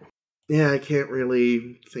I've got. Yeah, I can't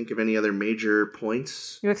really think of any other major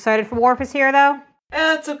points. You excited for Worf is here though?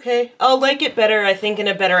 It's okay. I'll like it better, I think, in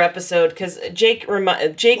a better episode, because Jake...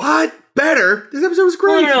 What? Better? This episode was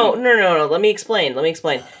great! No. Let me explain.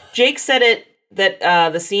 Jake said it that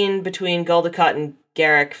the scene between Gul Dukat and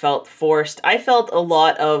Garrick felt forced. I felt a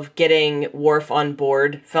lot of getting Worf on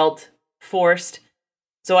board felt forced.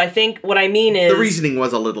 So I think what I mean is... The reasoning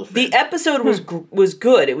was a little thin. The episode was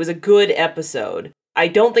good. It was a good episode. I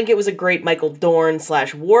don't think it was a great Michael Dorn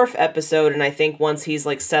 / Worf episode, and I think once he's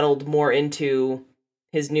like settled more into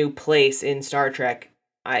his new place in Star Trek,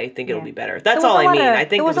 I think it'll be better. That's all I mean. I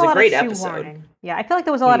think it was a great episode. Yeah, I feel like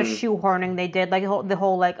there was a lot of shoehorning they did. Like the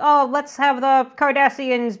whole like, oh, let's have the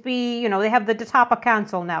Cardassians be, they have the Detapa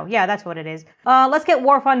Council now. Yeah, that's what it is. Let's get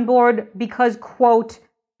Worf on board because, quote,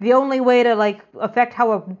 the only way to, like, affect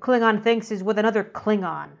how a Klingon thinks is with another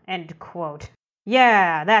Klingon, end quote.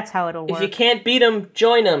 Yeah, that's how it'll work. If you can't beat them,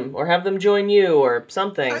 join them, or have them join you, or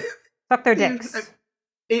something. Suck their dicks.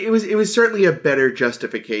 It was certainly a better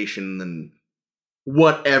justification than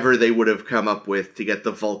whatever they would have come up with to get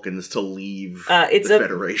the Vulcans to leave it's the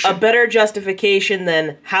Federation. A better justification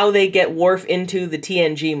than how they get Worf into the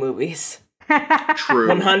TNG movies. True.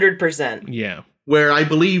 100%. Yeah. Where I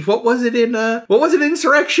believe, what was it,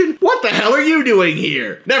 Insurrection? What the hell are you doing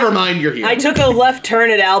here? Never mind, you're here. I took a left turn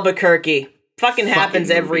at Albuquerque. Fucking happens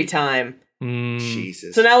every time.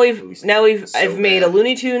 Jesus. So I've made a bad.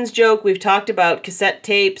 Looney Tunes joke. We've talked about cassette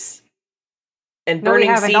tapes and burning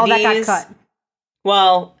CDs. All that got cut.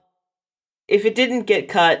 Well, if it didn't get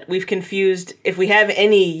cut, we've confused. If we have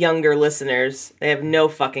any younger listeners, they have no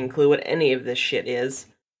fucking clue what any of this shit is.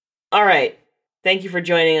 All right. Thank you for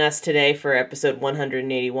joining us today for episode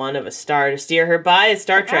 181 of A Star to Steer Her By, a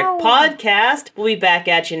Star Trek podcast. We'll be back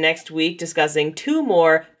at you next week discussing 2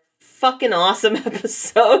 more fucking awesome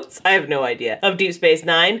episodes, I have no idea, of Deep Space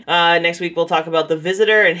Nine. Next week we'll talk about The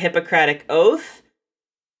Visitor and Hippocratic Oath.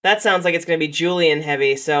 That sounds like it's going to be Julian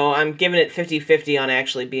heavy, so I'm giving it 50-50 on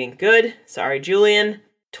actually being good. Sorry, Julian.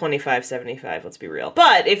 25-75, let's be real.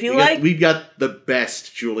 But if you we've got the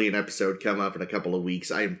best Julian episode come up in a couple of weeks.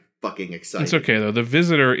 I'm fucking excited. It's okay, though. The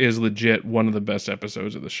Visitor is legit one of the best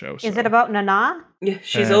episodes of the show. So. Is it about Nana? Yeah,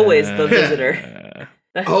 she's always the visitor.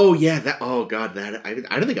 Oh, yeah. Oh, God. I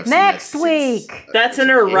don't think I've seen Next that week. since, That's in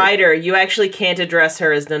her rider. You actually can't address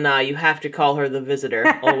her as Nana. You have to call her the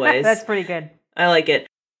visitor, always. That's pretty good. I like it.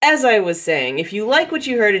 As I was saying, if you like what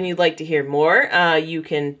you heard and you'd like to hear more, you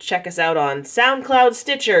can check us out on SoundCloud,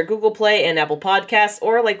 Stitcher, Google Play, and Apple Podcasts,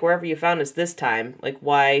 or like wherever you found us this time. Like,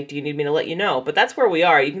 why do you need me to let you know? But that's where we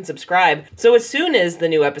are. You can subscribe. So as soon as the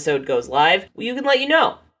new episode goes live, you can let you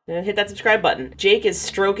know. And hit that subscribe button. Jake is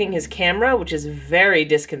stroking his camera, which is very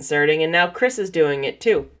disconcerting, and now Chris is doing it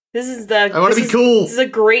too. I want to be cool. This is a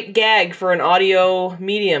great gag for an audio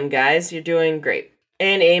medium, guys. You're doing great.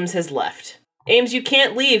 And Ames has left. Ames, you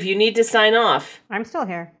can't leave. You need to sign off. I'm still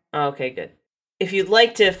here. Okay, good. If you'd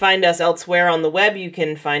like to find us elsewhere on the web, you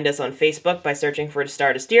can find us on Facebook by searching for A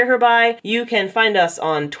Star to Steer Her By. You can find us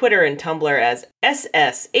on Twitter and Tumblr as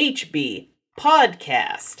SSHB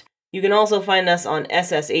Podcast. You can also find us on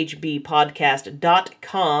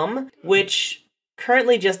sshbpodcast.com, which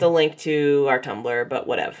currently just a link to our Tumblr, but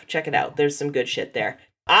whatever. Check it out. There's some good shit there.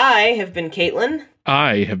 I have been Caitlin.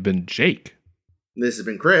 I have been Jake. This has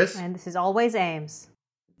been Chris. And this is always Ames.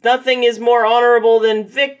 Nothing is more honorable than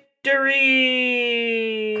victory!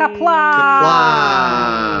 Kapla!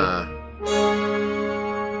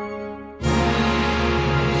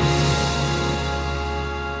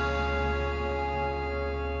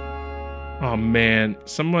 Oh, man.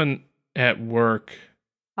 Someone at work...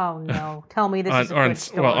 Oh, no. Tell me this is a good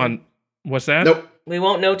story. What's that? Nope. We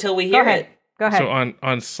won't know till we hear it. Go ahead. So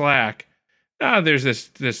on Slack, there's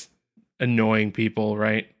this annoying people,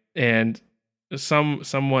 right? And this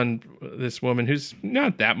woman who's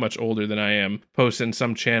not that much older than I am, posts in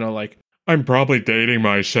some channel like, I'm probably dating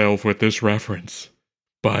myself with this reference,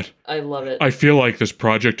 but I love it. I feel like this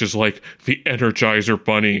project is like the Energizer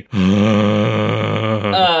Bunny.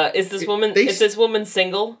 Is this woman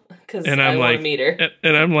single? Because I want to meet her.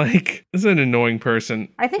 And I'm like, this is an annoying person.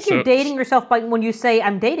 I think you're dating yourself when you say,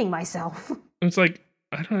 I'm dating myself. It's like,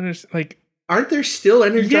 I don't understand. Like, aren't there still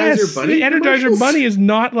Energizer yes, Bunny? the Energizer commercials? Bunny is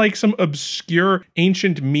not like some obscure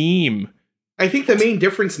ancient meme. I think the main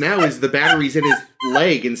difference now is the battery's in his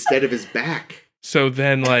leg instead of his back. So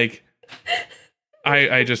then, like,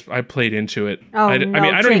 I played into it. Oh, I mean,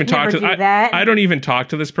 I don't even talk to that. I don't even talk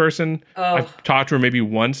to this person. Oh. I've talked to her maybe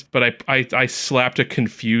once, but I slapped a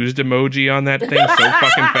confused emoji on that thing so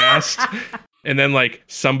fucking fast. And then like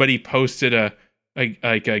somebody posted a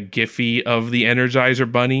Giphy of the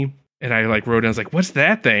Energizer Bunny. And I like wrote down, I was like, what's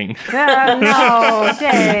that thing? Oh, no,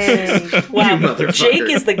 Jake. Wow, motherfucker. Jake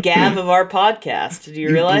is the Gav of our podcast. Did you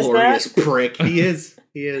realize Glorious that? prick. He is.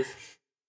 He is.